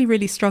who really,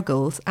 really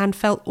struggled and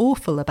felt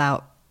awful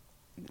about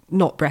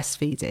not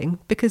breastfeeding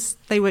because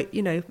they were,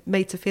 you know,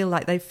 made to feel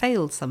like they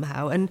failed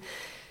somehow. And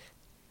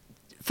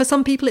for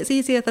some people it's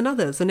easier than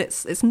others, and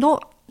it's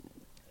not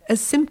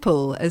as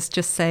simple as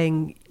just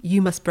saying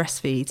you must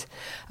breastfeed.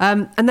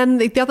 And then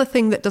the other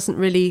thing that doesn't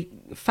really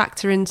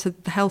factor into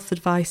the health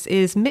advice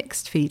is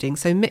mixed feeding,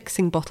 so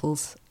mixing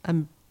bottles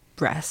and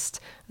breast.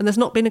 And there's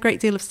not been a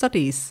great deal of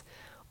studies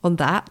on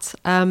that.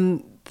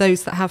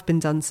 Those that have been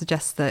done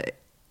suggest that,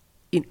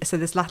 so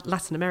there's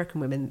Latin American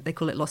women, they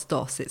call it los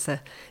dos. It's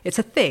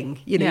a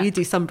thing, you know. You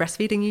do some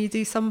breastfeeding, you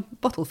do some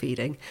bottle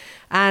feeding,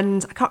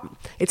 and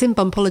it's in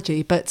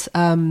bumpology, but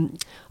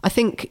I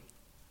think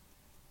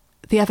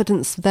the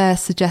evidence there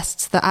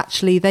suggests that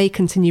actually they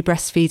continue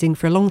breastfeeding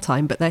for a long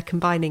time, but they're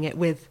combining it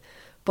with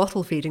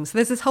bottle feeding. So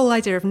there's this whole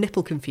idea of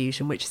nipple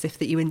confusion, which is if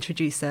that you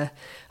introduce a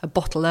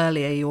bottle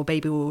earlier, your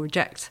baby will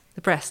reject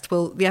the breast.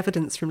 Well, the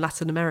evidence from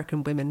Latin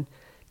American women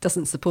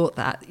doesn't support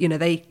that. You know,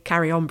 they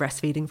carry on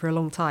breastfeeding for a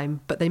long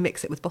time, but they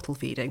mix it with bottle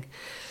feeding.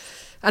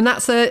 And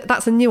that's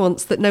a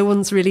nuance that no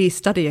one's really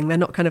studying. They're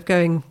not kind of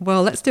going,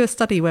 well, let's do a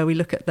study where we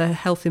look at the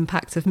health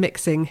impact of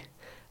mixing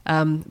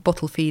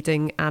bottle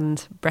feeding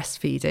and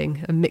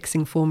breastfeeding, and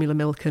mixing formula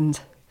milk and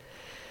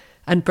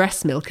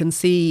breast milk, and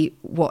see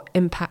what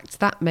impact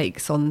that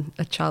makes on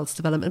a child's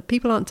development.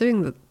 People aren't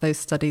doing those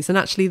studies. And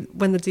actually,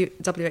 when the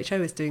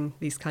WHO is doing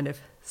these kind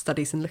of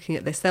studies and looking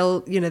at this,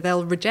 they'll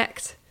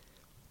reject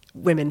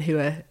women who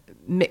are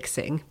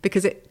mixing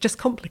because it just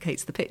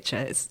complicates the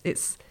picture.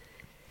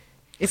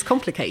 It's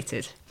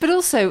complicated. But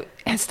also,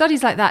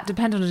 studies like that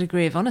depend on a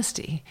degree of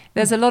honesty.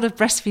 There's a lot of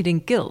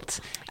breastfeeding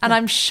guilt. And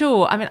I'm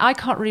sure, I mean, I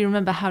can't really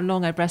remember how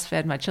long I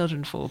breastfed my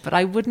children for, but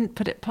I wouldn't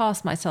put it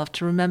past myself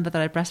to remember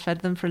that I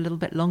breastfed them for a little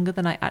bit longer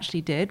than I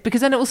actually did,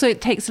 because then also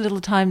it takes a little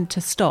time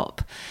to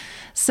stop.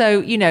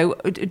 So,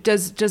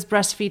 does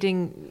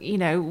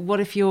breastfeeding, what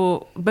if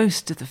you're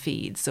most of the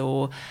feeds,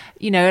 or,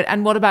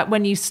 and what about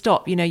when you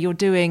stop, you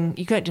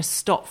don't just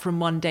stop from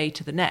one day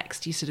to the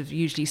next. You sort of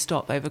usually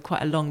stop over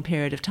quite a long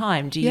period of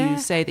time. Do you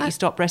say that you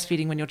stopped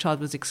breastfeeding when your child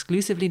was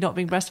exclusively not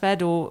being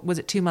breastfed, or was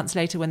it 2 months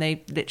later when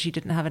they literally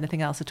didn't have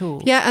anything else at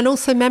all? Yeah. And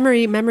also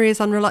memory is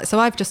unreliable. So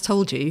I've just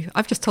told you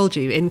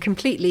in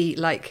completely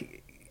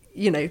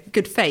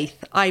good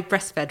faith, I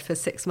breastfed for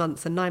 6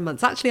 months and 9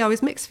 months. Actually, I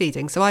was mixed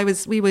feeding. So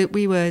we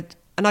were,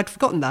 and I'd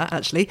forgotten that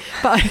actually,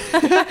 but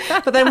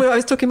but then I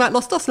was talking about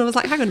lost os, and I was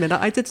like, hang on a minute,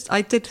 I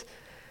did.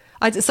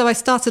 So I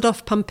started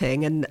off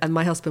pumping, and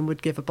my husband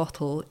would give a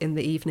bottle in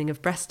the evening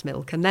of breast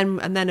milk, and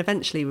then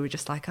eventually we were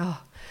just like,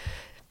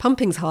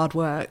 pumping's hard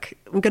work.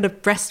 I'm going to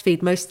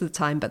breastfeed most of the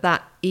time, but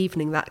that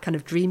evening, that kind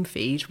of dream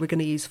feed, we're going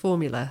to use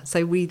formula.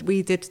 So we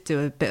did do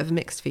a bit of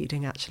mixed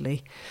feeding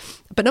actually,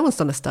 but no one's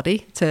done a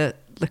study to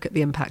look at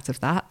the impact of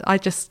that. I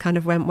just kind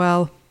of went,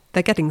 well,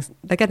 they're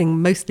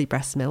getting mostly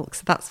breast milk,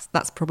 so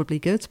that's probably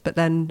good. But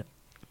then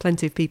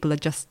plenty of people are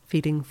just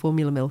feeding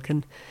formula milk,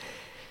 and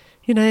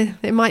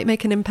it might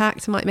make an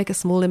impact, it might make a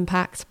small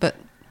impact, but.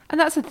 And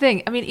that's the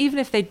thing. I mean, even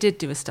if they did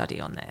do a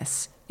study on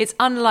this, it's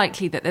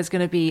unlikely that there's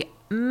going to be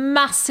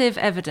massive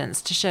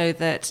evidence to show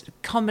that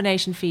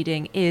combination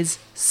feeding is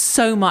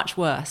so much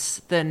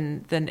worse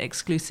than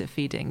exclusive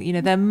feeding.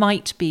 There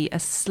might be a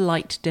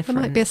slight difference.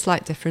 There might be a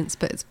slight difference,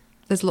 but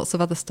there's lots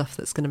of other stuff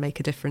that's going to make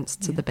a difference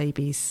to the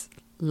baby's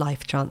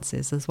life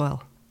chances as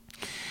well.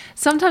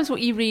 Sometimes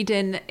what you read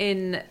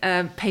in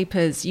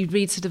papers, you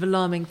read sort of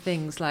alarming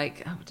things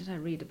like, what did I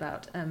read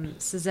about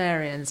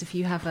cesareans? If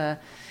you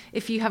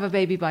have a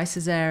baby by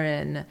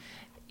cesarean,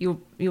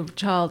 your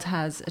child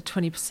has a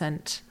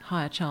 20%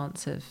 higher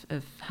chance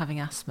of having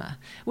asthma,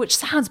 which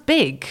sounds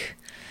big,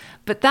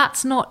 but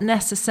that's not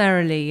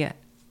necessarily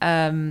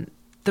the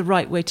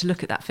right way to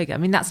look at that figure. I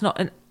mean, that's not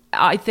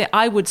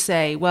I would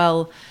say,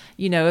 well,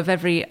 of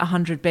every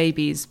 100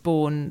 babies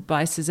born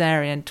by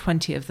cesarean,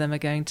 20 of them are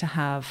going to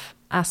have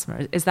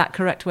asthma. Is that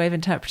correct way of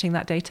interpreting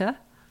that data?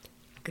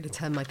 I'm going to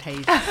turn my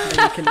page,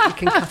 and then you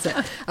can cut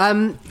it.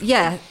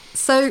 Yeah.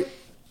 So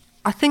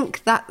I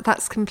think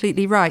that's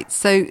completely right.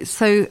 So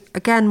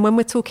again, when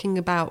we're talking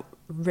about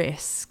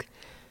risk,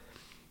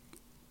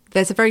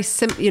 there's a very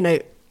simple,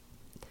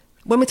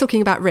 when we're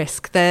talking about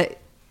risk,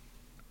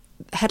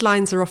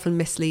 headlines are often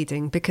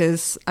misleading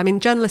because,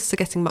 journalists are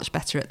getting much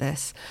better at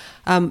this,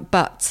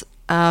 but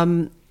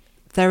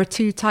there are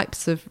two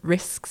types of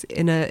risks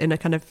in a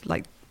kind of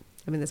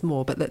there's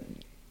more, but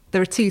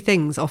there are two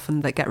things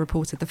often that get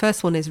reported. The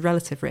first one is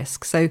relative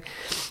risk. So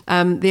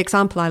the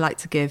example I like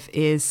to give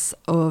is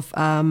of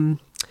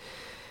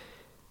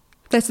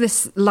there's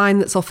this line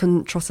that's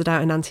often trotted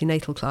out in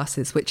antenatal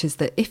classes, which is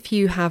that if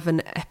you have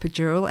an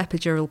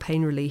epidural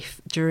pain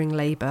relief during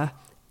labour,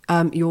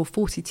 you're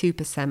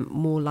 42%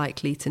 more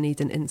likely to need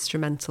an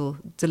instrumental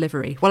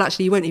delivery. Well,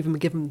 actually, you won't even be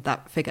given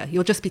that figure.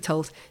 You'll just be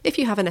told, if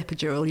you have an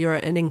epidural, you're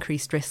at an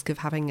increased risk of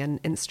having an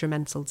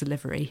instrumental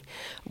delivery,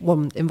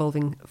 one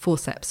involving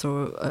forceps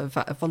or a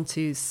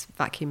ventouse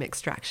vacuum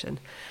extraction.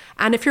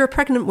 And if you're a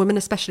pregnant woman,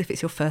 especially if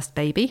it's your first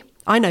baby,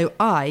 I know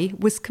I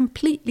was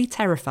completely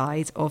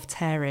terrified of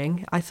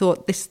tearing. I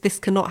thought this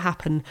cannot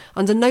happen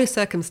under no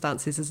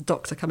circumstances as a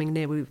doctor coming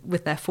near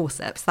with their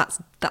forceps.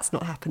 That's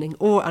not happening.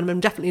 And I'm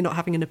definitely not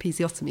having an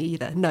episiotomy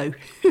either. No,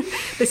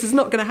 this is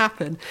not going to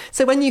happen.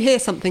 So when you hear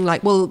something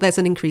like, well, there's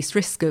an increased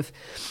risk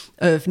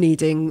of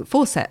needing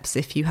forceps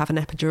if you have an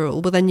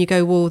epidural, well, then you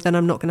go, well, then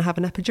I'm not going to have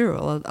an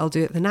epidural. I'll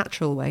do it the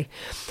natural way.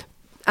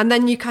 And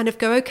then you kind of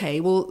go, okay,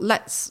 well,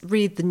 let's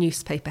read the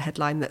newspaper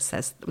headline that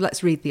says,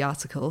 let's read the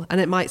article. And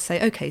it might say,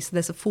 okay, so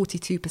there's a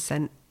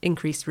 42%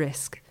 increased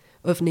risk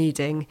of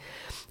needing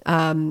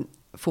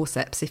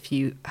forceps if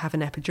you have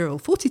an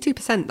epidural.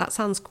 42%, that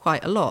sounds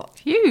quite a lot.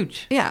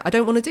 Huge. Yeah, I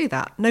don't want to do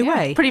that. No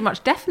way. Pretty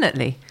much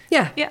definitely.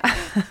 Yeah. Yeah.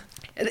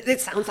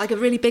 It sounds like a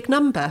really big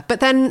number. But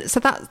then, so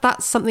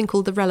that's something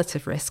called the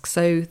relative risk.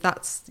 So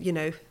that's,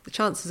 the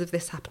chances of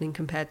this happening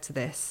compared to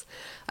this.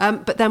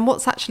 But then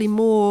what's actually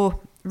more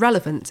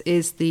relevant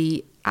is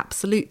the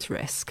absolute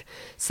risk.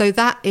 So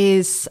that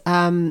is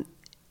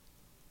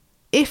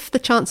if the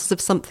chances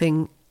of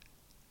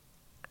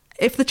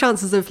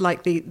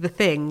like the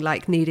thing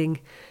like needing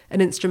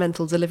an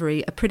instrumental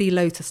delivery are pretty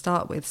low to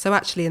start with. So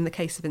actually in the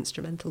case of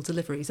instrumental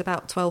deliveries,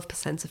 about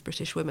 12% of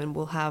British women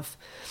will have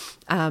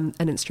an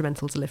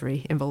instrumental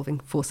delivery involving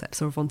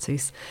forceps or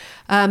ventouse.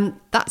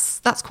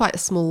 That's quite a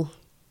small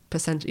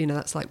percentage,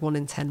 that's like 1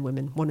 in 10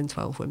 women, 1 in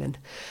 12 women.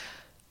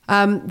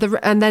 And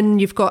then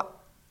you've got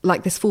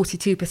like this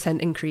 42%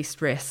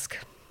 increased risk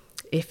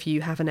if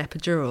you have an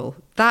epidural.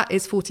 That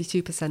is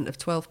 42% of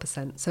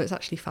 12%, so it's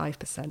actually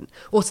 5%.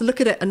 Or to look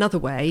at it another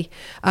way,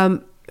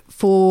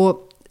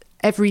 for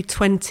every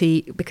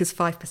 20, because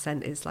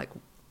 5% is like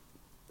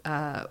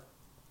 1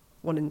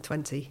 in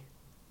 20.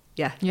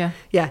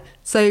 Yeah.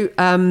 So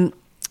to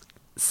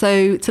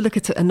look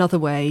at it another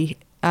way,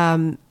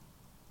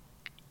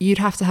 you'd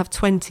have to have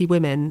 20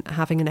 women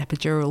having an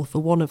epidural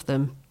for one of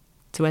them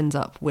to end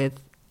up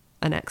with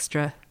an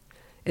extra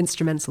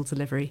instrumental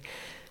delivery.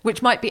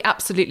 Which might be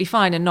absolutely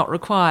fine and not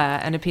require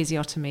an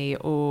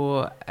episiotomy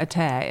or a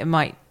tear. It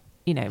might,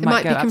 it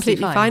might be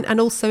completely fine.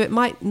 And also it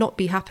might not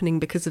be happening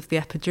because of the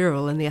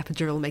epidural and the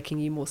epidural making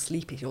you more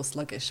sleepy or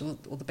sluggish or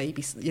the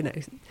baby,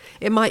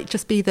 It might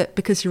just be that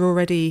because you're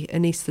already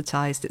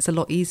anaesthetised, it's a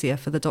lot easier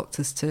for the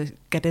doctors to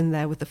get in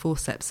there with the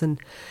forceps and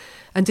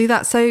do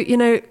that. So,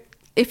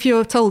 if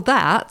you're told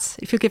that,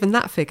 if you're given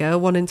that figure,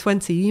 1 in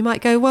 20, you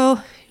might go,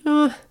 well,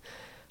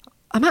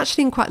 I'm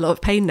actually in quite a lot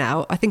of pain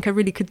now. I think I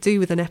really could do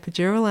with an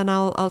epidural, and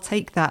I'll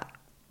take that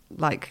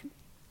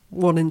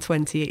 1 in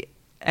 20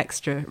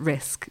 extra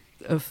risk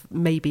of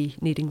maybe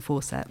needing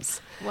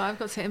forceps. Well, I've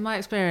got to say, in my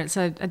experience,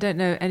 I don't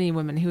know any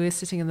woman who is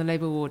sitting in the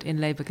labour ward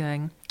in labour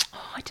going,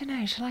 I don't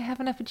know, shall I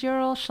have an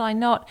epidural? Shall I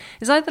not?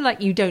 It's either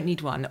you don't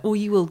need one or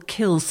you will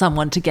kill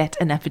someone to get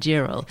an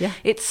epidural. Yeah.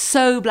 It's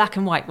so black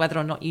and white whether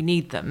or not you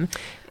need them.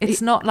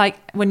 It's not like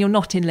when you're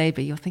not in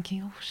labour, you're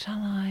thinking, shall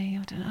I?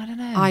 I don't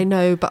know. I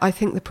know, but I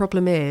think the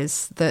problem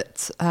is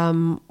that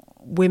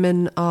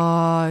women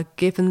are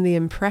given the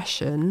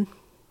impression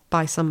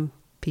by some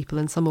people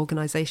and some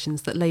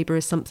organisations that labour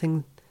is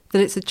something,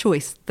 that it's a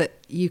choice, that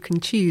you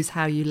can choose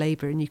how you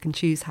labour and you can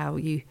choose how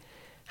you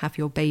have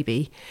your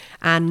baby,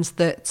 and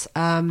that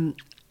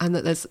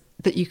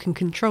that you can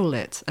control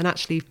it. And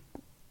actually,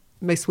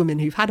 most women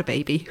who've had a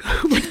baby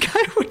would go,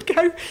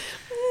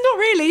 not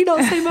really,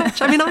 not so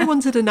much. I mean, I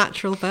wanted a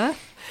natural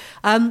birth.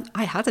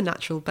 I had a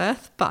natural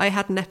birth, but I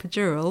had an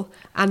epidural,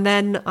 and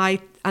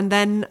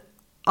then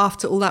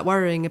after all that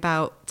worrying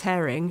about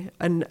tearing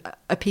and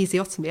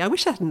episiotomy, I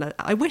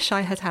wish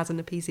I had had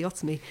an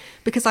episiotomy,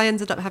 because I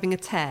ended up having a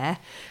tear,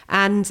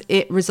 and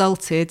it was a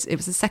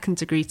 2nd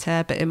degree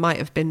tear, but it might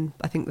have been,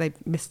 I think they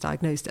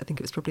misdiagnosed it. I think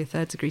it was probably a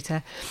 3rd degree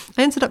tear.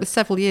 I ended up with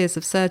several years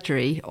of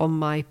surgery on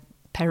my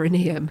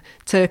perineum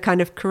to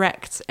kind of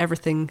correct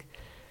everything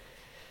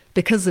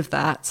because of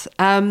that.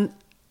 But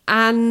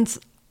I'm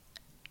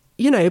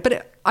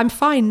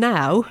fine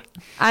now.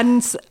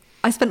 And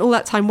I spent all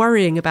that time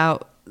worrying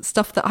about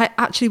stuff that I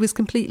actually was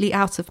completely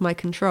out of my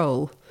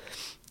control.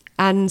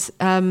 And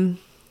and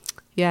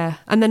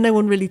then no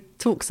one really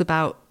talks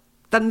about,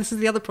 then this is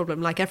the other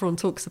problem, everyone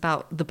talks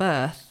about the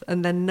birth,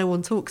 and then no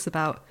one talks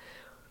about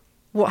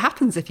what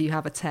happens if you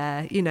have a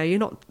tear. You're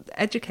not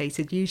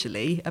educated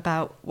usually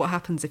about what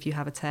happens if you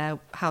have a tear,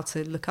 how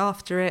to look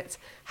after it,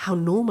 how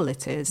normal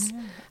it is,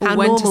 or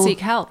when to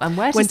seek help and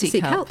where to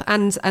seek help.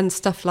 And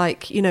stuff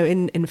like,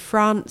 in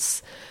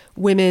France,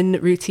 women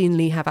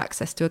routinely have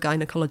access to a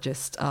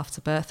gynecologist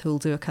after birth who'll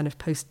do a kind of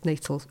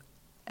postnatal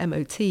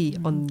MOT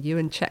on you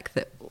and check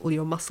that all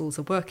your muscles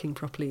are working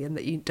properly and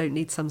that you don't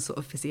need some sort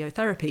of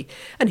physiotherapy.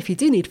 And if you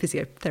do need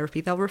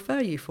physiotherapy, they'll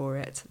refer you for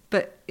it.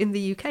 But in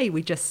the UK,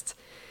 we just,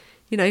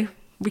 we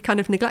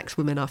kind of neglect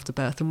women after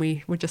birth, and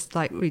we're just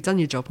like, we've done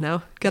your job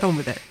now, get on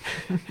with it.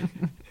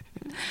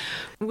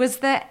 Was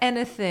there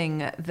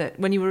anything that,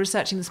 when you were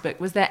researching this book,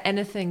 was there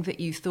anything that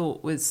you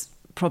thought was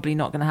probably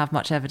not going to have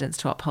much evidence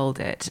to uphold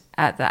it,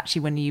 that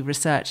actually when you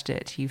researched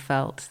it you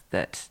felt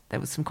that there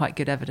was some quite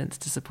good evidence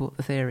to support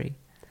the theory?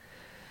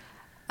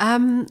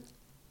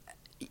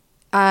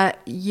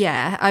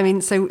 Yeah, I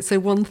mean, so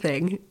one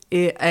thing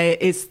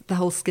is the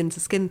whole skin to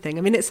skin thing.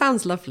 I mean, it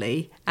sounds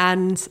lovely,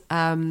 and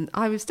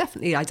I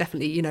definitely,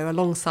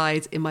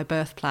 alongside in my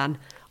birth plan,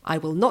 I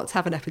will not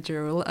have an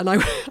epidural, and I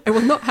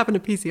will not have an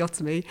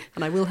episiotomy,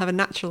 and I will have a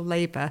natural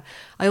labour.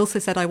 I also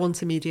said I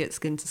want immediate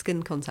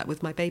skin-to-skin contact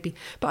with my baby.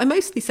 But I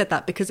mostly said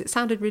that because it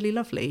sounded really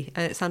lovely,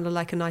 and it sounded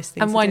like a nice thing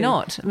to do. And why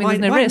not? I mean, there's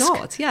no risk. Why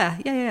not?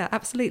 Yeah,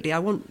 absolutely. I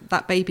want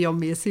that baby on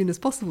me as soon as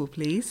possible,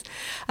 please.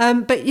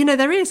 But,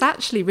 there is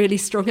actually really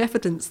strong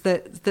evidence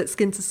that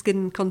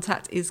skin-to-skin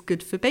contact is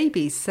good for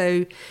babies.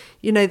 So,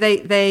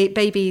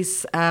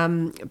 babies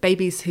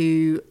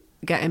who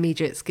get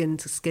immediate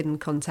skin-to-skin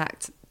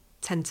contact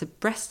tend to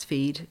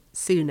breastfeed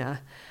sooner,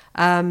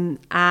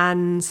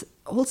 and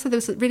also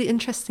there's a really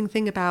interesting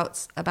thing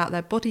about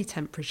their body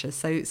temperature.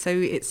 So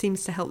it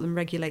seems to help them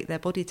regulate their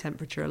body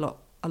temperature a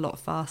lot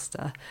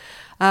faster.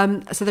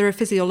 So there are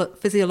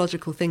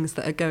physiological things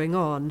that are going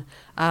on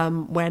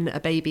when a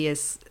baby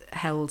is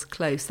held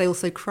close. They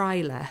also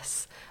cry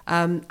less,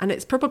 and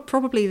it's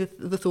probably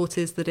the thought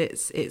is that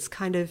it's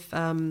kind of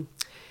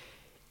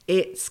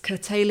it's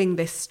curtailing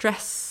this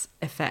stress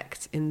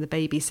effect in the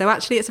baby. So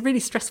actually it's a really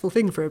stressful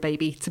thing for a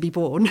baby to be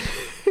born.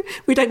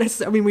 We don't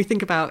necessarily, we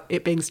think about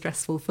it being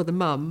stressful for the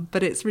mum,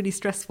 but it's really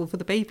stressful for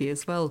the baby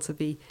as well to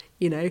be,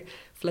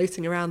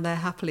 floating around there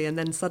happily, and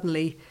then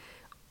suddenly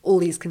all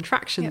these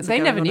contractions. They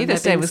never knew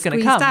this day was going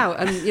to come out,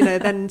 and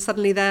then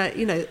suddenly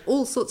they're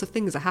all sorts of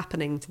things are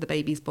happening to the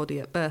baby's body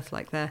at birth,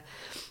 like the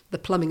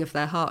plumbing of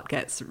their heart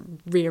gets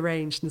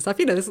rearranged and stuff.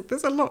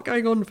 There's a lot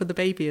going on for the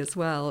baby as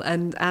well,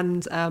 and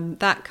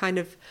that kind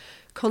of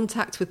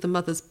contact with the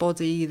mother's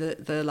body,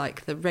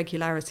 the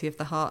regularity of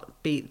the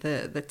heartbeat,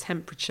 the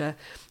temperature,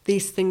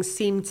 these things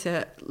seem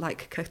to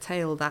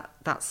curtail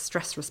that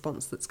stress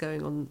response that's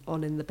going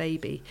on in the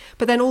baby.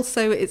 But then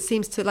also it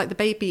seems to the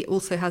baby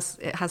also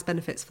has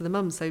benefits for the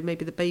mum. So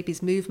maybe the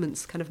baby's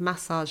movements kind of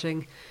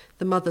massaging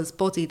the mother's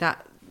body,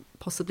 that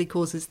possibly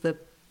causes the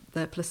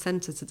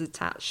placenta to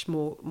detach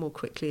more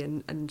quickly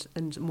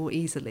and more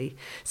easily.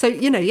 So,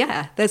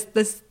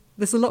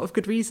 there's a lot of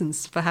good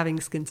reasons for having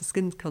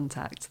skin-to-skin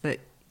contact that,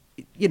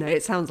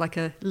 it sounds like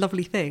a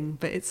lovely thing,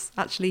 but it's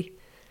actually...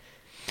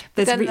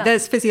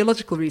 There's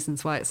physiological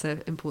reasons why it's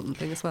an important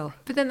thing as well.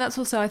 But then that's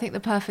also, I think,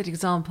 the perfect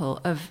example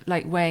of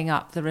like weighing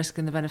up the risk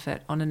and the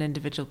benefit on an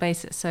individual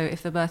basis. So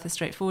if the birth is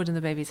straightforward and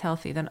the baby's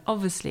healthy, then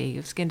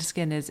obviously skin to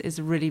skin is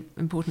a really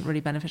important, really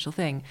beneficial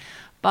thing.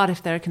 But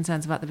if there are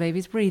concerns about the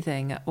baby's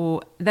breathing,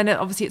 then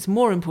obviously it's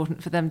more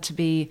important for them to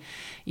be,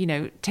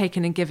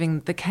 taken and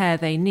given the care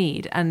they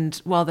need. And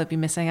while they'll be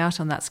missing out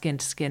on that skin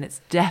to skin,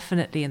 it's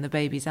definitely in the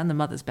baby's and the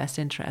mother's best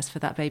interest for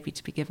that baby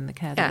to be given the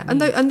care they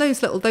need. And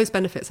those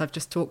benefits I've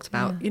just talked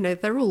about,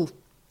 they're all,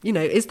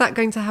 is that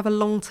going to have a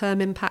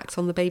long-term impact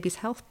on the baby's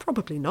health?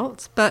 Probably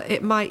not, but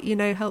it might,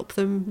 help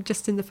them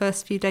just in the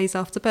first few days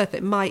after birth.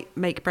 It might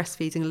make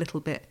breastfeeding a little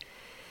bit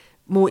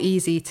more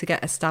easy to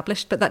get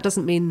established, but that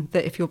doesn't mean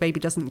that if your baby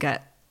doesn't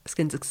get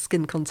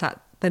skin-to-skin contact,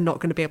 they're not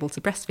going to be able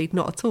to breastfeed.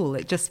 Not at all.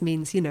 It just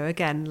means,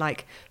 again,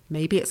 like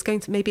maybe it's going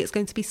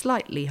to be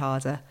slightly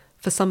harder.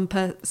 For some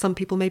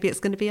people, maybe it's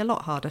going to be a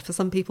lot harder. For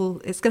some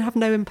people, it's going to have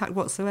no impact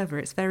whatsoever.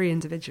 It's very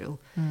individual.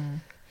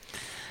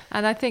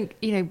 And I think,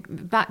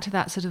 back to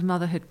that sort of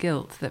motherhood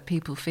guilt that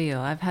people feel.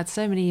 I've had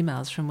so many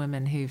emails from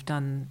women who've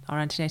done our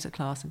antenatal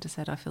class and just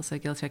said, I feel so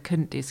guilty, I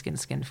couldn't do skin to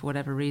skin for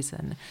whatever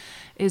reason.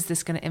 Is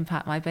this going to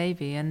impact my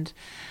baby? And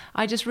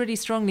I just really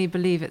strongly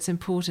believe it's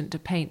important to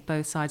paint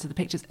both sides of the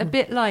pictures. A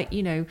bit like,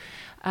 the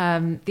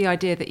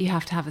idea that you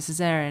have to have a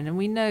cesarean. And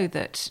we know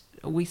that,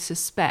 we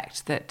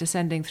suspect that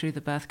descending through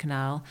the birth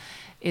canal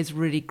is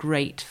really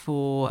great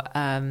for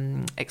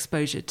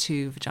exposure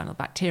to vaginal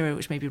bacteria,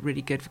 which may be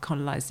really good for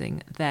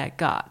colonizing their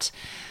gut.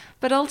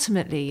 But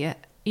ultimately,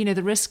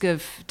 the risk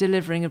of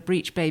delivering a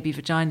breech baby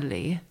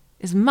vaginally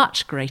is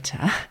much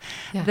greater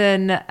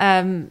than,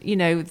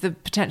 the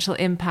potential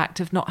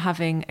impact of not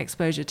having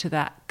exposure to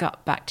that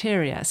gut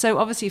bacteria. So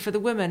obviously for the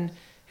women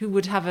who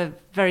would have a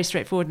very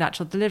straightforward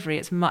natural delivery,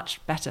 it's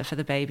much better for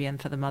the baby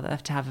and for the mother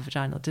to have a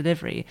vaginal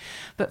delivery.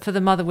 But for the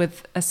mother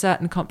with a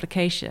certain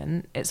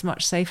complication, it's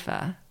much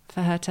safer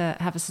for her to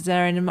have a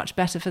cesarean and much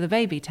better for the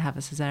baby to have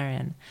a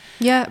cesarean.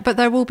 Yeah, but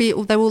there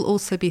will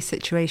also be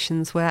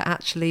situations where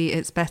actually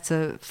it's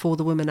better for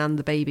the woman and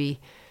the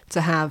baby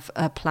to have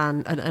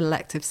an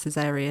elective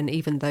cesarean,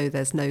 even though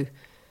there's no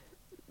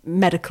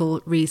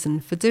medical reason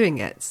for doing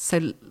it.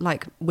 So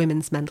like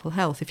women's mental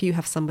health, if you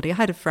have somebody, I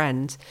had a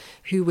friend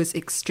who was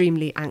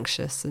extremely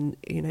anxious and,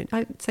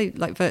 I'd say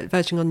like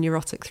verging on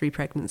neurotic through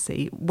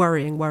pregnancy,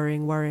 worrying.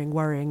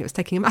 It was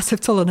taking a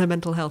massive toll on her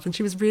mental health and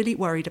she was really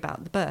worried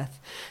about the birth.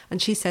 And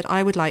she said,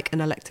 I would like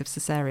an elective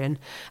cesarean.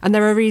 And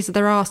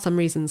there are some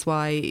reasons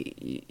why,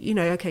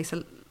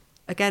 so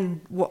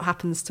again, what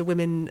happens to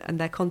women and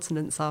their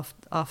continence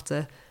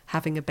after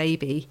having a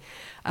baby.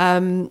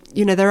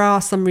 There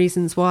are some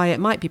reasons why it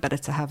might be better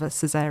to have a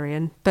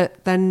cesarean,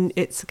 but then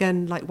it's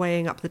again like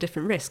weighing up the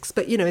different risks.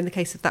 But, in the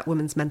case of that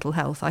woman's mental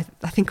health, I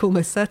think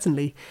almost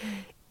certainly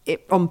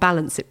on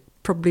balance, it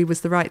probably was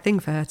the right thing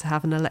for her to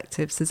have an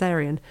elective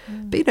cesarean.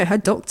 But, her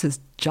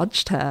doctors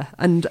judged her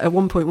and at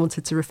one point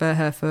wanted to refer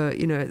her for,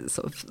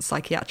 sort of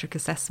psychiatric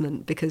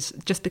assessment because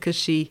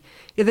she,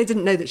 they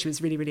didn't know that she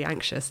was really, really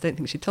anxious. I don't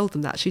think she told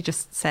them that. She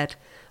just said,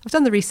 I've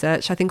done the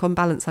research. I think on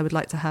balance, I would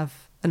like to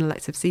have an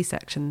elective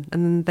C-section.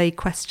 And then they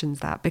questioned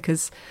that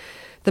because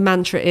the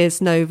mantra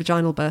is no,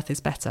 vaginal birth is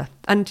better.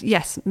 And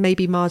yes,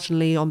 maybe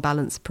marginally on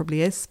balance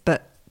probably is,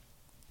 but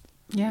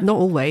not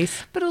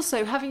always. But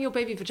also having your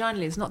baby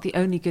vaginally is not the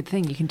only good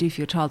thing you can do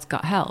for your child's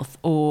gut health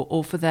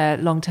or for their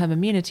long-term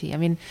immunity. I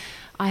mean,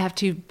 I have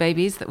 2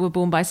 babies that were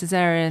born by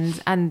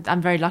cesareans and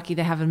I'm very lucky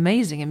they have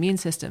amazing immune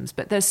systems,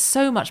 but there's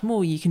so much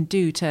more you can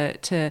do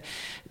to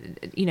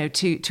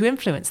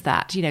influence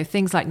that,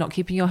 things like not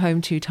keeping your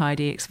home too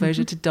tidy,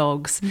 exposure to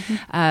dogs.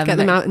 Get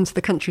them out into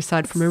the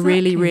countryside from a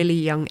really, really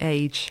young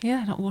age.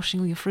 Yeah, not washing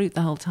all your fruit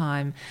the whole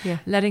time. Yeah.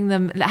 Letting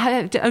them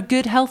have a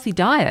good healthy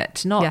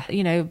diet, not,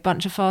 a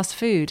bunch of fast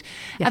food.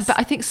 Yes. But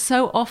I think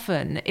so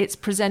often it's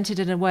presented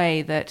in a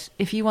way that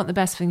if you want the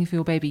best thing for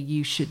your baby,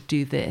 you should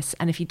do this.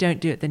 And if you don't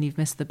do it, then you've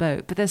missed the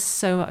boat. But there's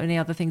so many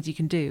other things you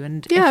can do.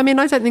 And I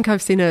don't think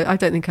I've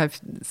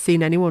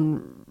seen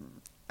anyone.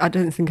 I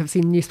don't think I've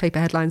seen newspaper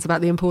headlines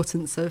about the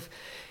importance of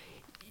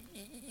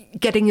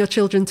getting your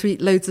children to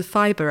eat loads of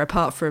fibre,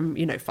 apart from,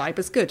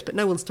 fibre's good, but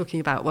no one's talking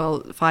about,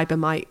 well, fibre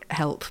might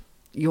help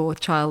your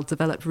child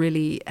develop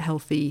really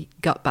healthy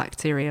gut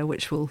bacteria,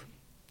 which will,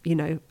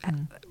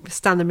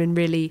 stand them in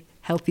really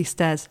healthy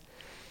stead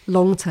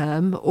long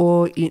term,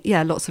 or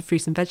lots of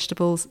fruits and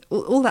vegetables,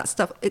 all that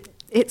stuff.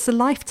 It's a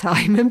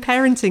lifetime, and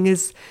parenting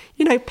is,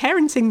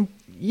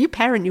 you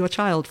parent your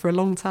child for a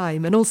long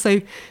time, and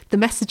also the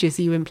messages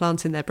you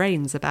implant in their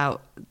brains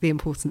about the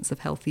importance of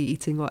healthy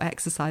eating or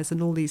exercise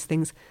and all these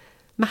things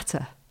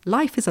matter.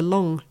 Life is a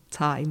long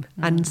time,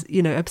 and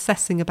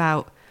obsessing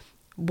about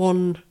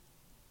one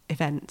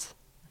event,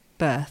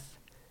 birth,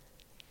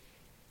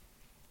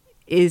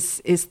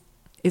 is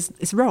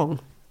wrong.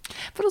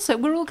 But also,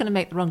 we're all going to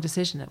make the wrong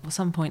decision at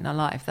some point in our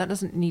life. That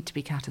doesn't need to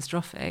be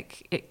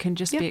catastrophic. It can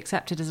just be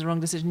accepted as a wrong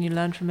decision. You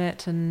learn from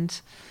it,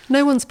 and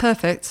no one's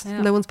perfect.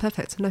 Yeah. No one's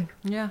perfect. No.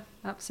 Yeah,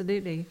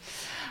 absolutely.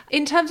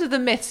 In terms of the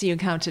myths you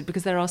encountered,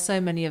 because there are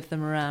so many of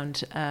them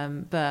around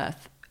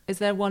birth, is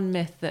there one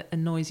myth that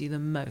annoys you the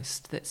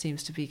most that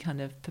seems to be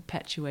kind of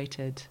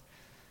perpetuated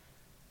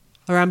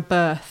around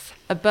birth?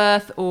 A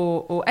birth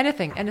or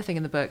anything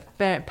in the book,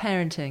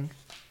 parenting.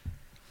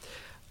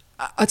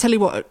 I'll tell you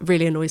what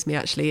really annoys me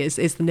actually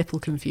is the nipple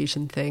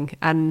confusion thing.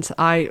 And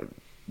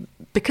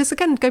because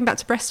again, going back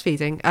to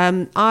breastfeeding,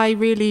 I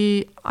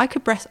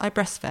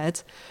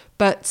breastfed,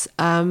 but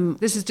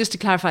this is just to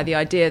clarify the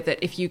idea that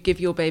if you give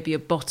your baby a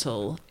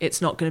bottle,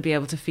 it's not going to be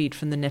able to feed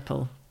from the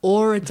nipple.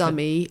 Or a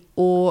dummy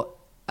or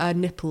a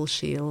nipple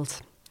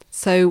shield.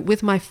 So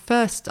with my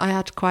first, I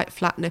had quite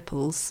flat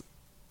nipples,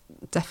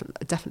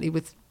 definitely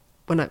with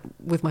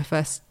my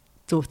first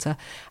daughter,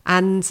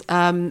 and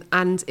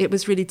it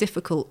was really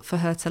difficult for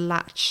her to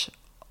latch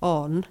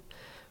on.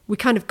 We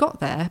kind of got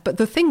there, but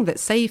the thing that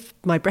saved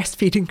my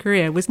breastfeeding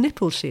career was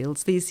nipple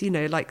shields. These,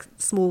 like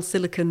small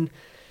silicone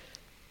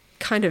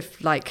kind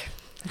of like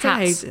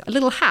hats. A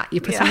little hat you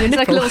put on your nipple.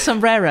 Like a little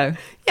sombrero.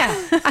 Yeah.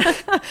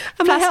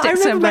 I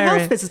remember my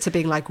health visitor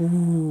being like,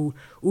 ooh,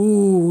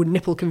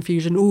 nipple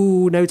confusion.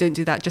 Ooh, no, don't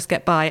do that. Just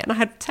get by. And I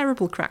had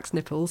terrible cracked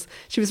nipples.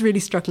 She was really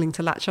struggling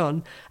to latch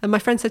on. And my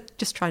friend said,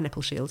 just try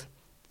nipple shield.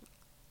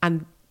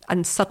 And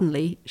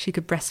suddenly she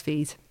could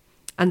breastfeed.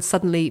 And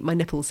suddenly my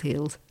nipples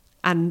healed.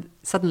 And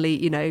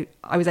suddenly,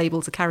 I was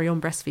able to carry on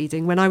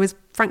breastfeeding when I was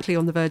frankly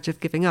on the verge of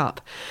giving up.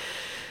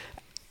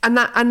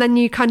 And then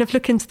you kind of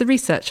look into the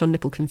research on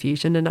nipple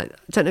confusion. And I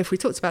don't know if we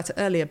talked about it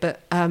earlier,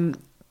 but,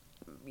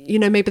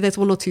 maybe there's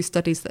 1 or 2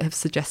 studies that have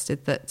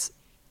suggested that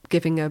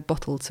giving a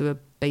bottle to a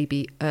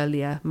baby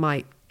earlier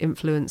might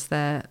influence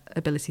their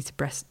ability to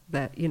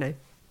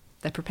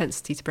their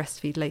propensity to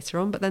breastfeed later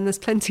on. But then there's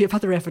plenty of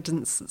other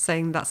evidence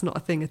saying that's not a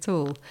thing at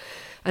all.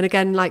 And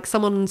again, like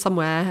someone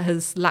somewhere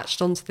has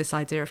latched onto this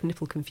idea of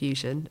nipple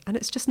confusion, and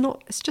it's just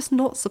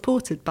not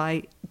supported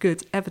by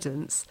good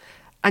evidence.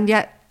 And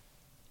yet,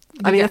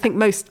 I think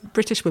most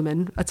British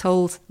women are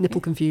told nipple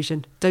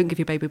confusion, don't give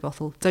your baby a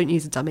bottle, don't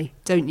use a dummy,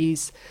 don't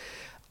use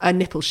a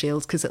nipple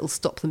shield because it'll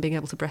stop them being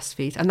able to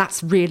breastfeed. And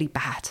that's really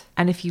bad.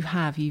 And if you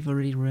have, you've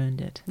already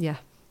ruined it. Yeah.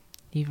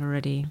 You've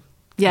already...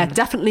 Yeah,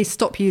 definitely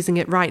stop using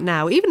it right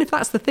now. Even if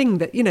that's the thing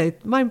that,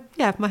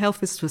 my health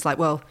visitor was like,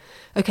 well,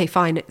 okay,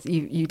 fine,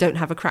 you don't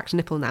have a cracked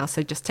nipple now,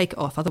 so just take it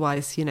off.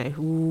 Otherwise, we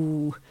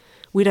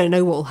don't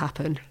know what will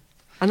happen.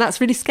 And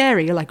that's really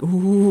scary. You're like,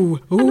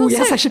 also,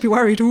 yes, I should be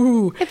worried.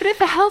 Ooh. Yeah, but if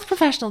a health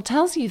professional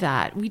tells you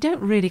that, we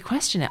don't really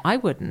question it. I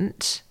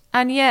wouldn't.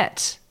 And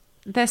yet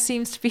there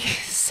seems to be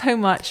so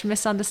much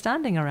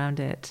misunderstanding around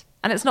it.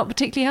 And it's not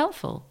particularly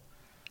helpful.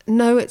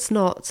 No, it's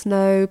not.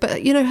 No.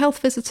 But, health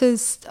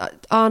visitors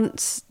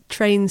aren't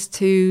trained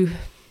to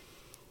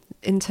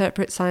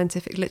interpret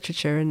scientific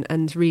literature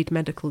and read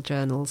medical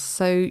journals.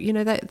 So,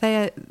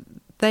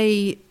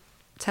 they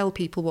tell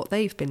people what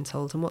they've been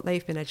told and what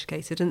they've been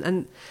educated.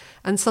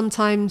 And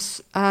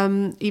sometimes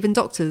even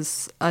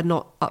doctors are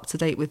not up to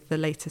date with the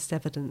latest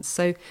evidence.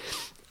 So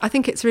I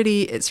think it's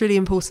really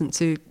important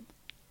to,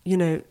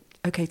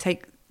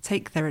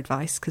 take their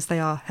advice because they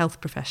are health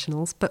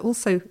professionals, but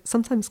also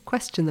sometimes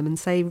question them and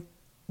say,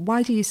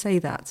 why do you say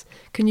that?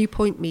 Can you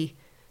point me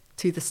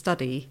to the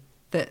study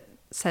that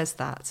says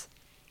that?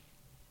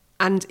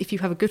 And if you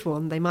have a good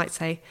one, they might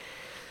say,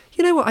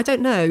 you know what, I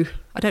don't know.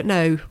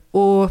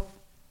 Or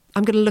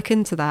I'm going to look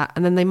into that.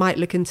 And then they might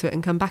look into it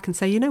and come back and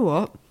say, you know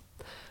what,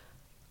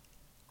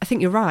 I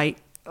think you're right.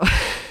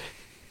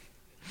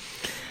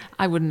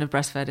 I wouldn't have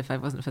breastfed if I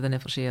wasn't for the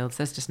nipple shields.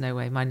 There's just no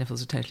way. My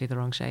nipples are totally the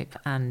wrong shape.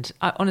 And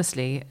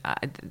honestly,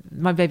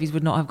 my babies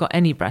would not have got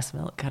any breast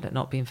milk had it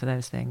not been for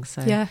those things.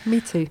 So yeah,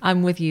 me too.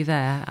 I'm with you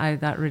there.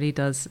 That really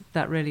does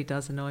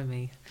annoy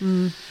me.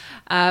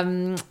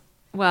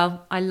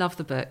 Well, I love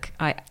the book.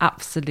 I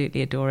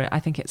absolutely adore it. I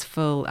think it's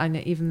full, and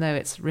even though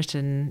it's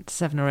written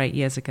 7 or 8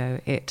 years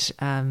ago, it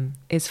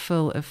is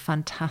full of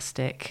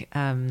fantastic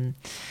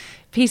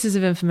pieces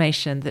of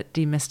information that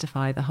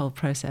demystify the whole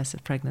process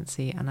of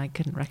pregnancy, and I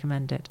couldn't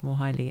recommend it more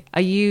highly.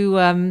 Are you,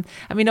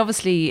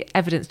 obviously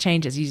evidence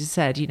changes, you just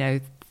said,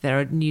 there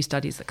are new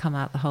studies that come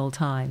out the whole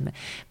time,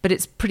 but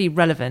it's pretty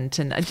relevant.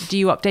 And do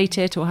you update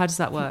it, or how does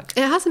that work?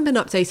 It hasn't been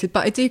updated,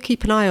 but I do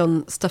keep an eye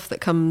on stuff that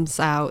comes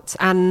out,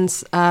 and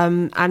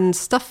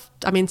stuff.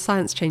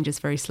 Science changes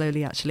very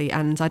slowly, actually,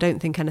 and I don't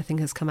think anything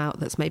has come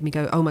out that's made me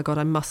go, "Oh my God,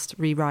 I must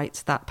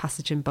rewrite that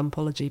passage in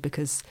Bumpology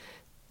because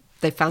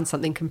they've found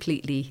something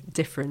completely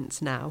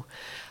different now."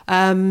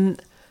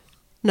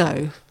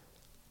 No.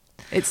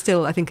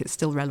 I think it's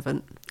still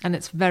relevant. And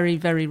it's very,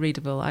 very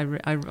readable. I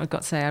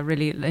got to say, I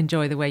really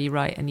enjoy the way you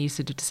write, and you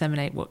sort of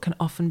disseminate what can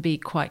often be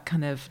quite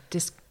kind of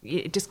just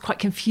quite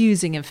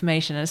confusing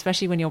information. And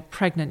especially when you're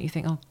pregnant, you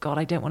think, oh God,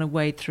 I don't want to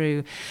wade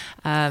through,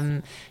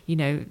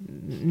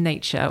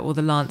 Nature or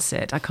the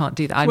Lancet. I can't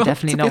do that. I'm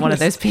definitely not one of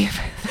those people.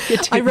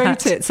 I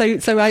wrote it.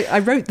 So I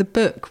wrote the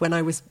book when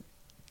I was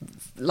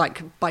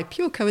like by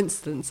pure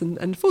coincidence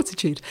and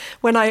fortitude.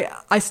 When I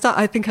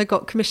think I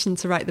got commissioned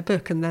to write the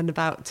book, and then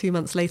about 2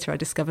 months later I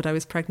discovered I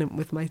was pregnant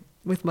with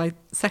my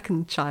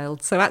second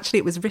child. So actually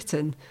it was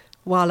written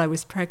while I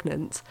was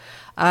pregnant.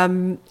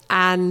 And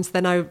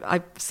then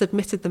I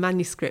submitted the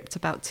manuscript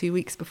about 2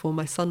 weeks before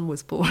my son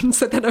was born.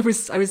 So then I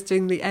was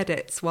doing the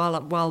edits while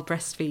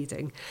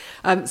breastfeeding.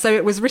 So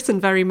it was written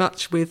very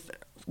much with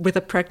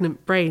a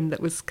pregnant brain that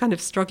was kind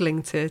of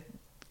struggling to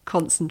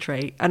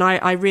concentrate. And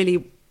I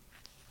really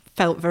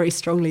felt very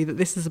strongly that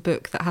this is a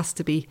book that has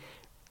to be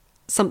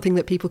something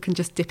that people can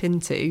just dip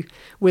into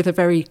with a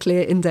very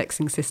clear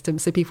indexing system,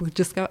 so people can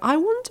just go, I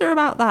wonder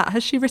about that,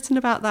 has she written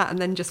about that, and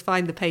then just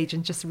find the page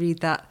and just read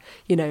that.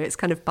 It's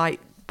kind of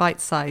bite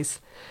size.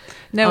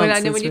 No, and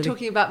I know when you're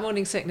talking about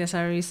morning sickness,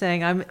 I was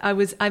saying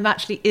I'm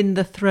actually in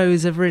the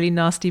throes of really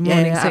nasty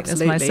morning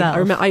sickness absolutely.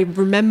 myself. I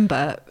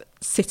remember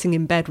sitting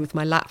in bed with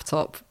my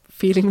laptop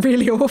feeling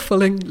really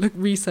awful and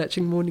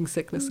researching morning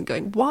sickness and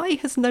going, why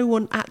has no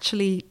one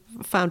actually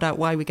found out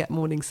why we get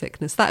morning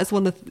sickness? That is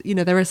one of,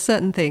 there are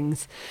certain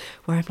things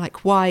where I'm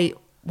like, why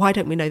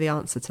don't we know the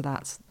answer to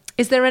that?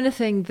 Is there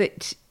anything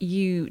that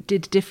you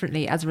did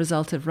differently as a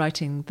result of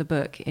writing the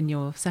book in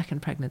your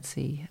second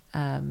pregnancy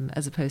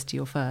as opposed to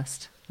your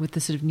first, with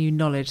the sort of new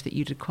knowledge that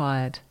you'd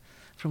acquired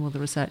from all the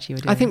research you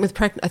were doing?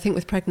 I think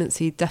with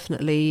pregnancy,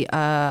 definitely,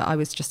 I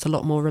was just a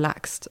lot more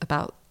relaxed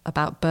about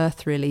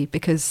birth, really,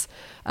 because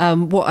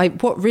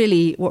what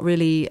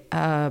really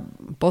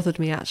bothered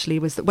me actually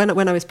was that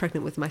when I was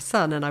pregnant with my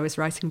son and I was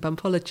writing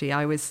Bumpology,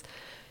 I was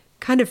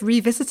kind of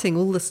revisiting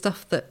all the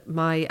stuff that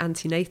my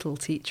antenatal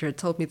teacher had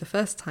told me the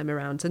first time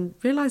around, and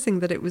realizing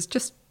that it was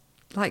just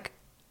like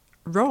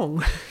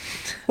wrong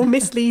or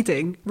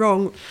misleading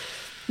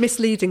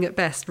at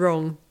best,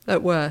 wrong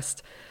at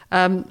worst.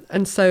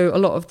 And so a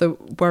lot of the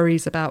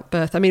worries about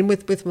birth, I mean,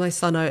 with my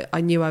son,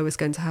 I knew I was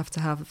going to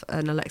have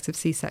an elective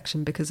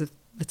C-section because of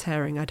the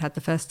tearing I'd had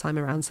the first time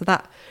around. So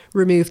that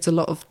removed a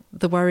lot of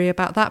the worry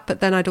about that. But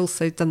then I'd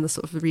also done the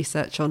sort of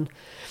research on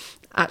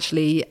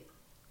actually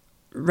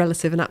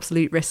relative and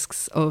absolute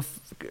risks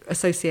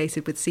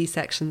associated with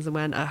C-sections, and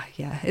went,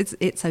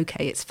 it's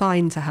okay, it's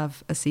fine to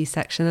have a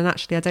C-section, and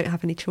actually I don't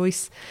have any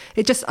choice.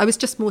 I was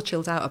just more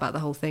chilled out about the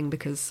whole thing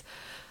because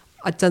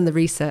I'd done the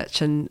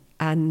research and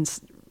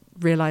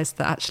realised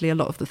that actually a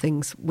lot of the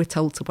things we're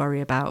told to worry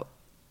about,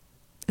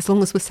 as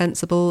long as we're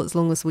sensible, as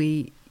long as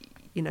we,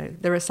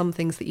 there are some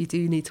things that you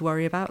do need to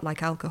worry about,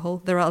 like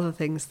alcohol. There are other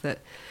things that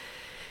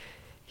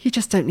you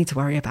just don't need to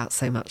worry about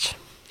so much.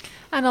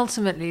 And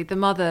ultimately, the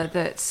mother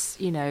that's,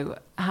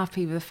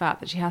 happy with the fact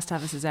that she has to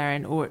have a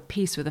cesarean, or at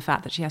peace with the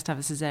fact that she has to have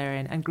a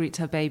cesarean, and greets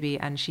her baby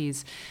and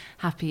she's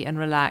happy and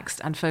relaxed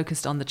and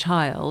focused on the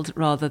child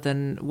rather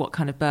than what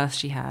kind of birth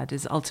she had,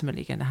 is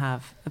ultimately going to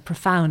have a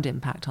profound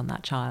impact on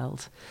that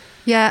child.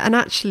 Yeah, and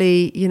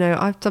actually,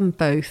 I've done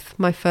both.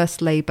 My first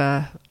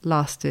labour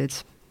lasted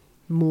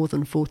more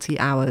than 40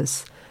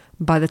 hours.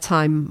 By the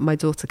time my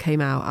daughter came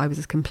out, I was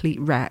a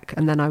complete wreck,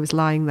 and then I was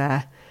lying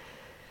there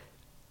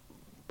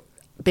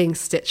being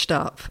stitched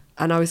up,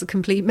 and I was a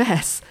complete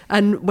mess.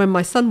 And when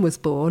my son was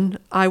born,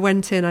 I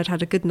went in, I'd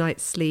had a good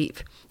night's sleep.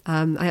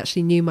 I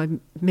actually knew my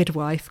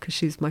midwife because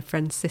she was my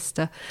friend's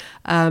sister.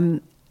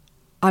 I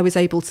was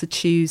able to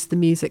choose the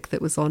music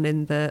that was on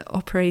in the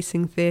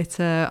operating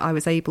theatre. I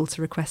was able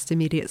to request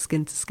immediate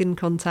skin-to-skin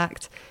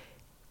contact.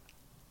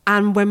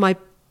 And when my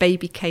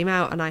baby came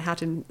out and I had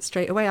him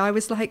straight away, I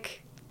was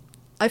like,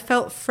 I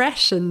felt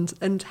fresh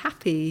and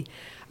happy.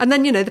 And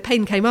then, the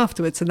pain came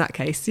afterwards in that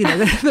case. There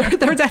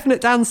are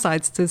definite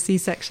downsides to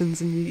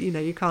C-sections, and,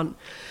 you can't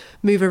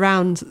move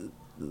around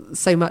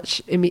so much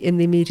in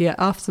the immediate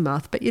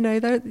aftermath. But, there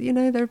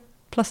are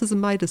pluses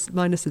and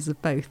minuses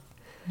of both.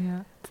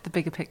 Yeah, it's the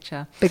bigger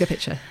picture. Bigger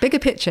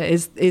picture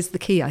is the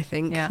key, I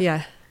think.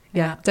 Yeah.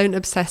 Don't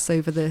obsess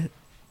over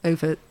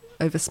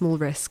small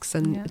risks,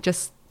 and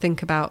just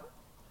think about,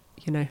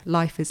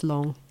 life is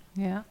long.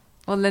 Yeah.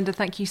 Well, Linda,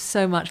 thank you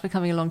so much for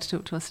coming along to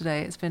talk to us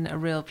today. It's been a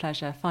real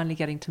pleasure finally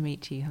getting to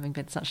meet you, having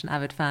been such an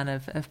avid fan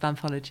of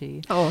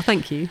Bumpology. Oh,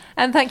 thank you.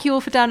 And thank you all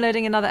for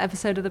downloading another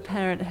episode of The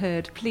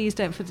Parenthood. Please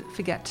don't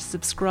forget to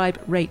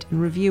subscribe, rate and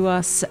review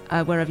us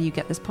wherever you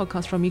get this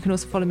podcast from. You can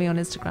also follow me on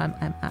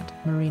Instagram. I'm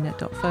at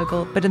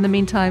marina.fogel. But in the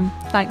meantime,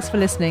 thanks for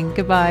listening.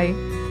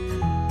 Goodbye.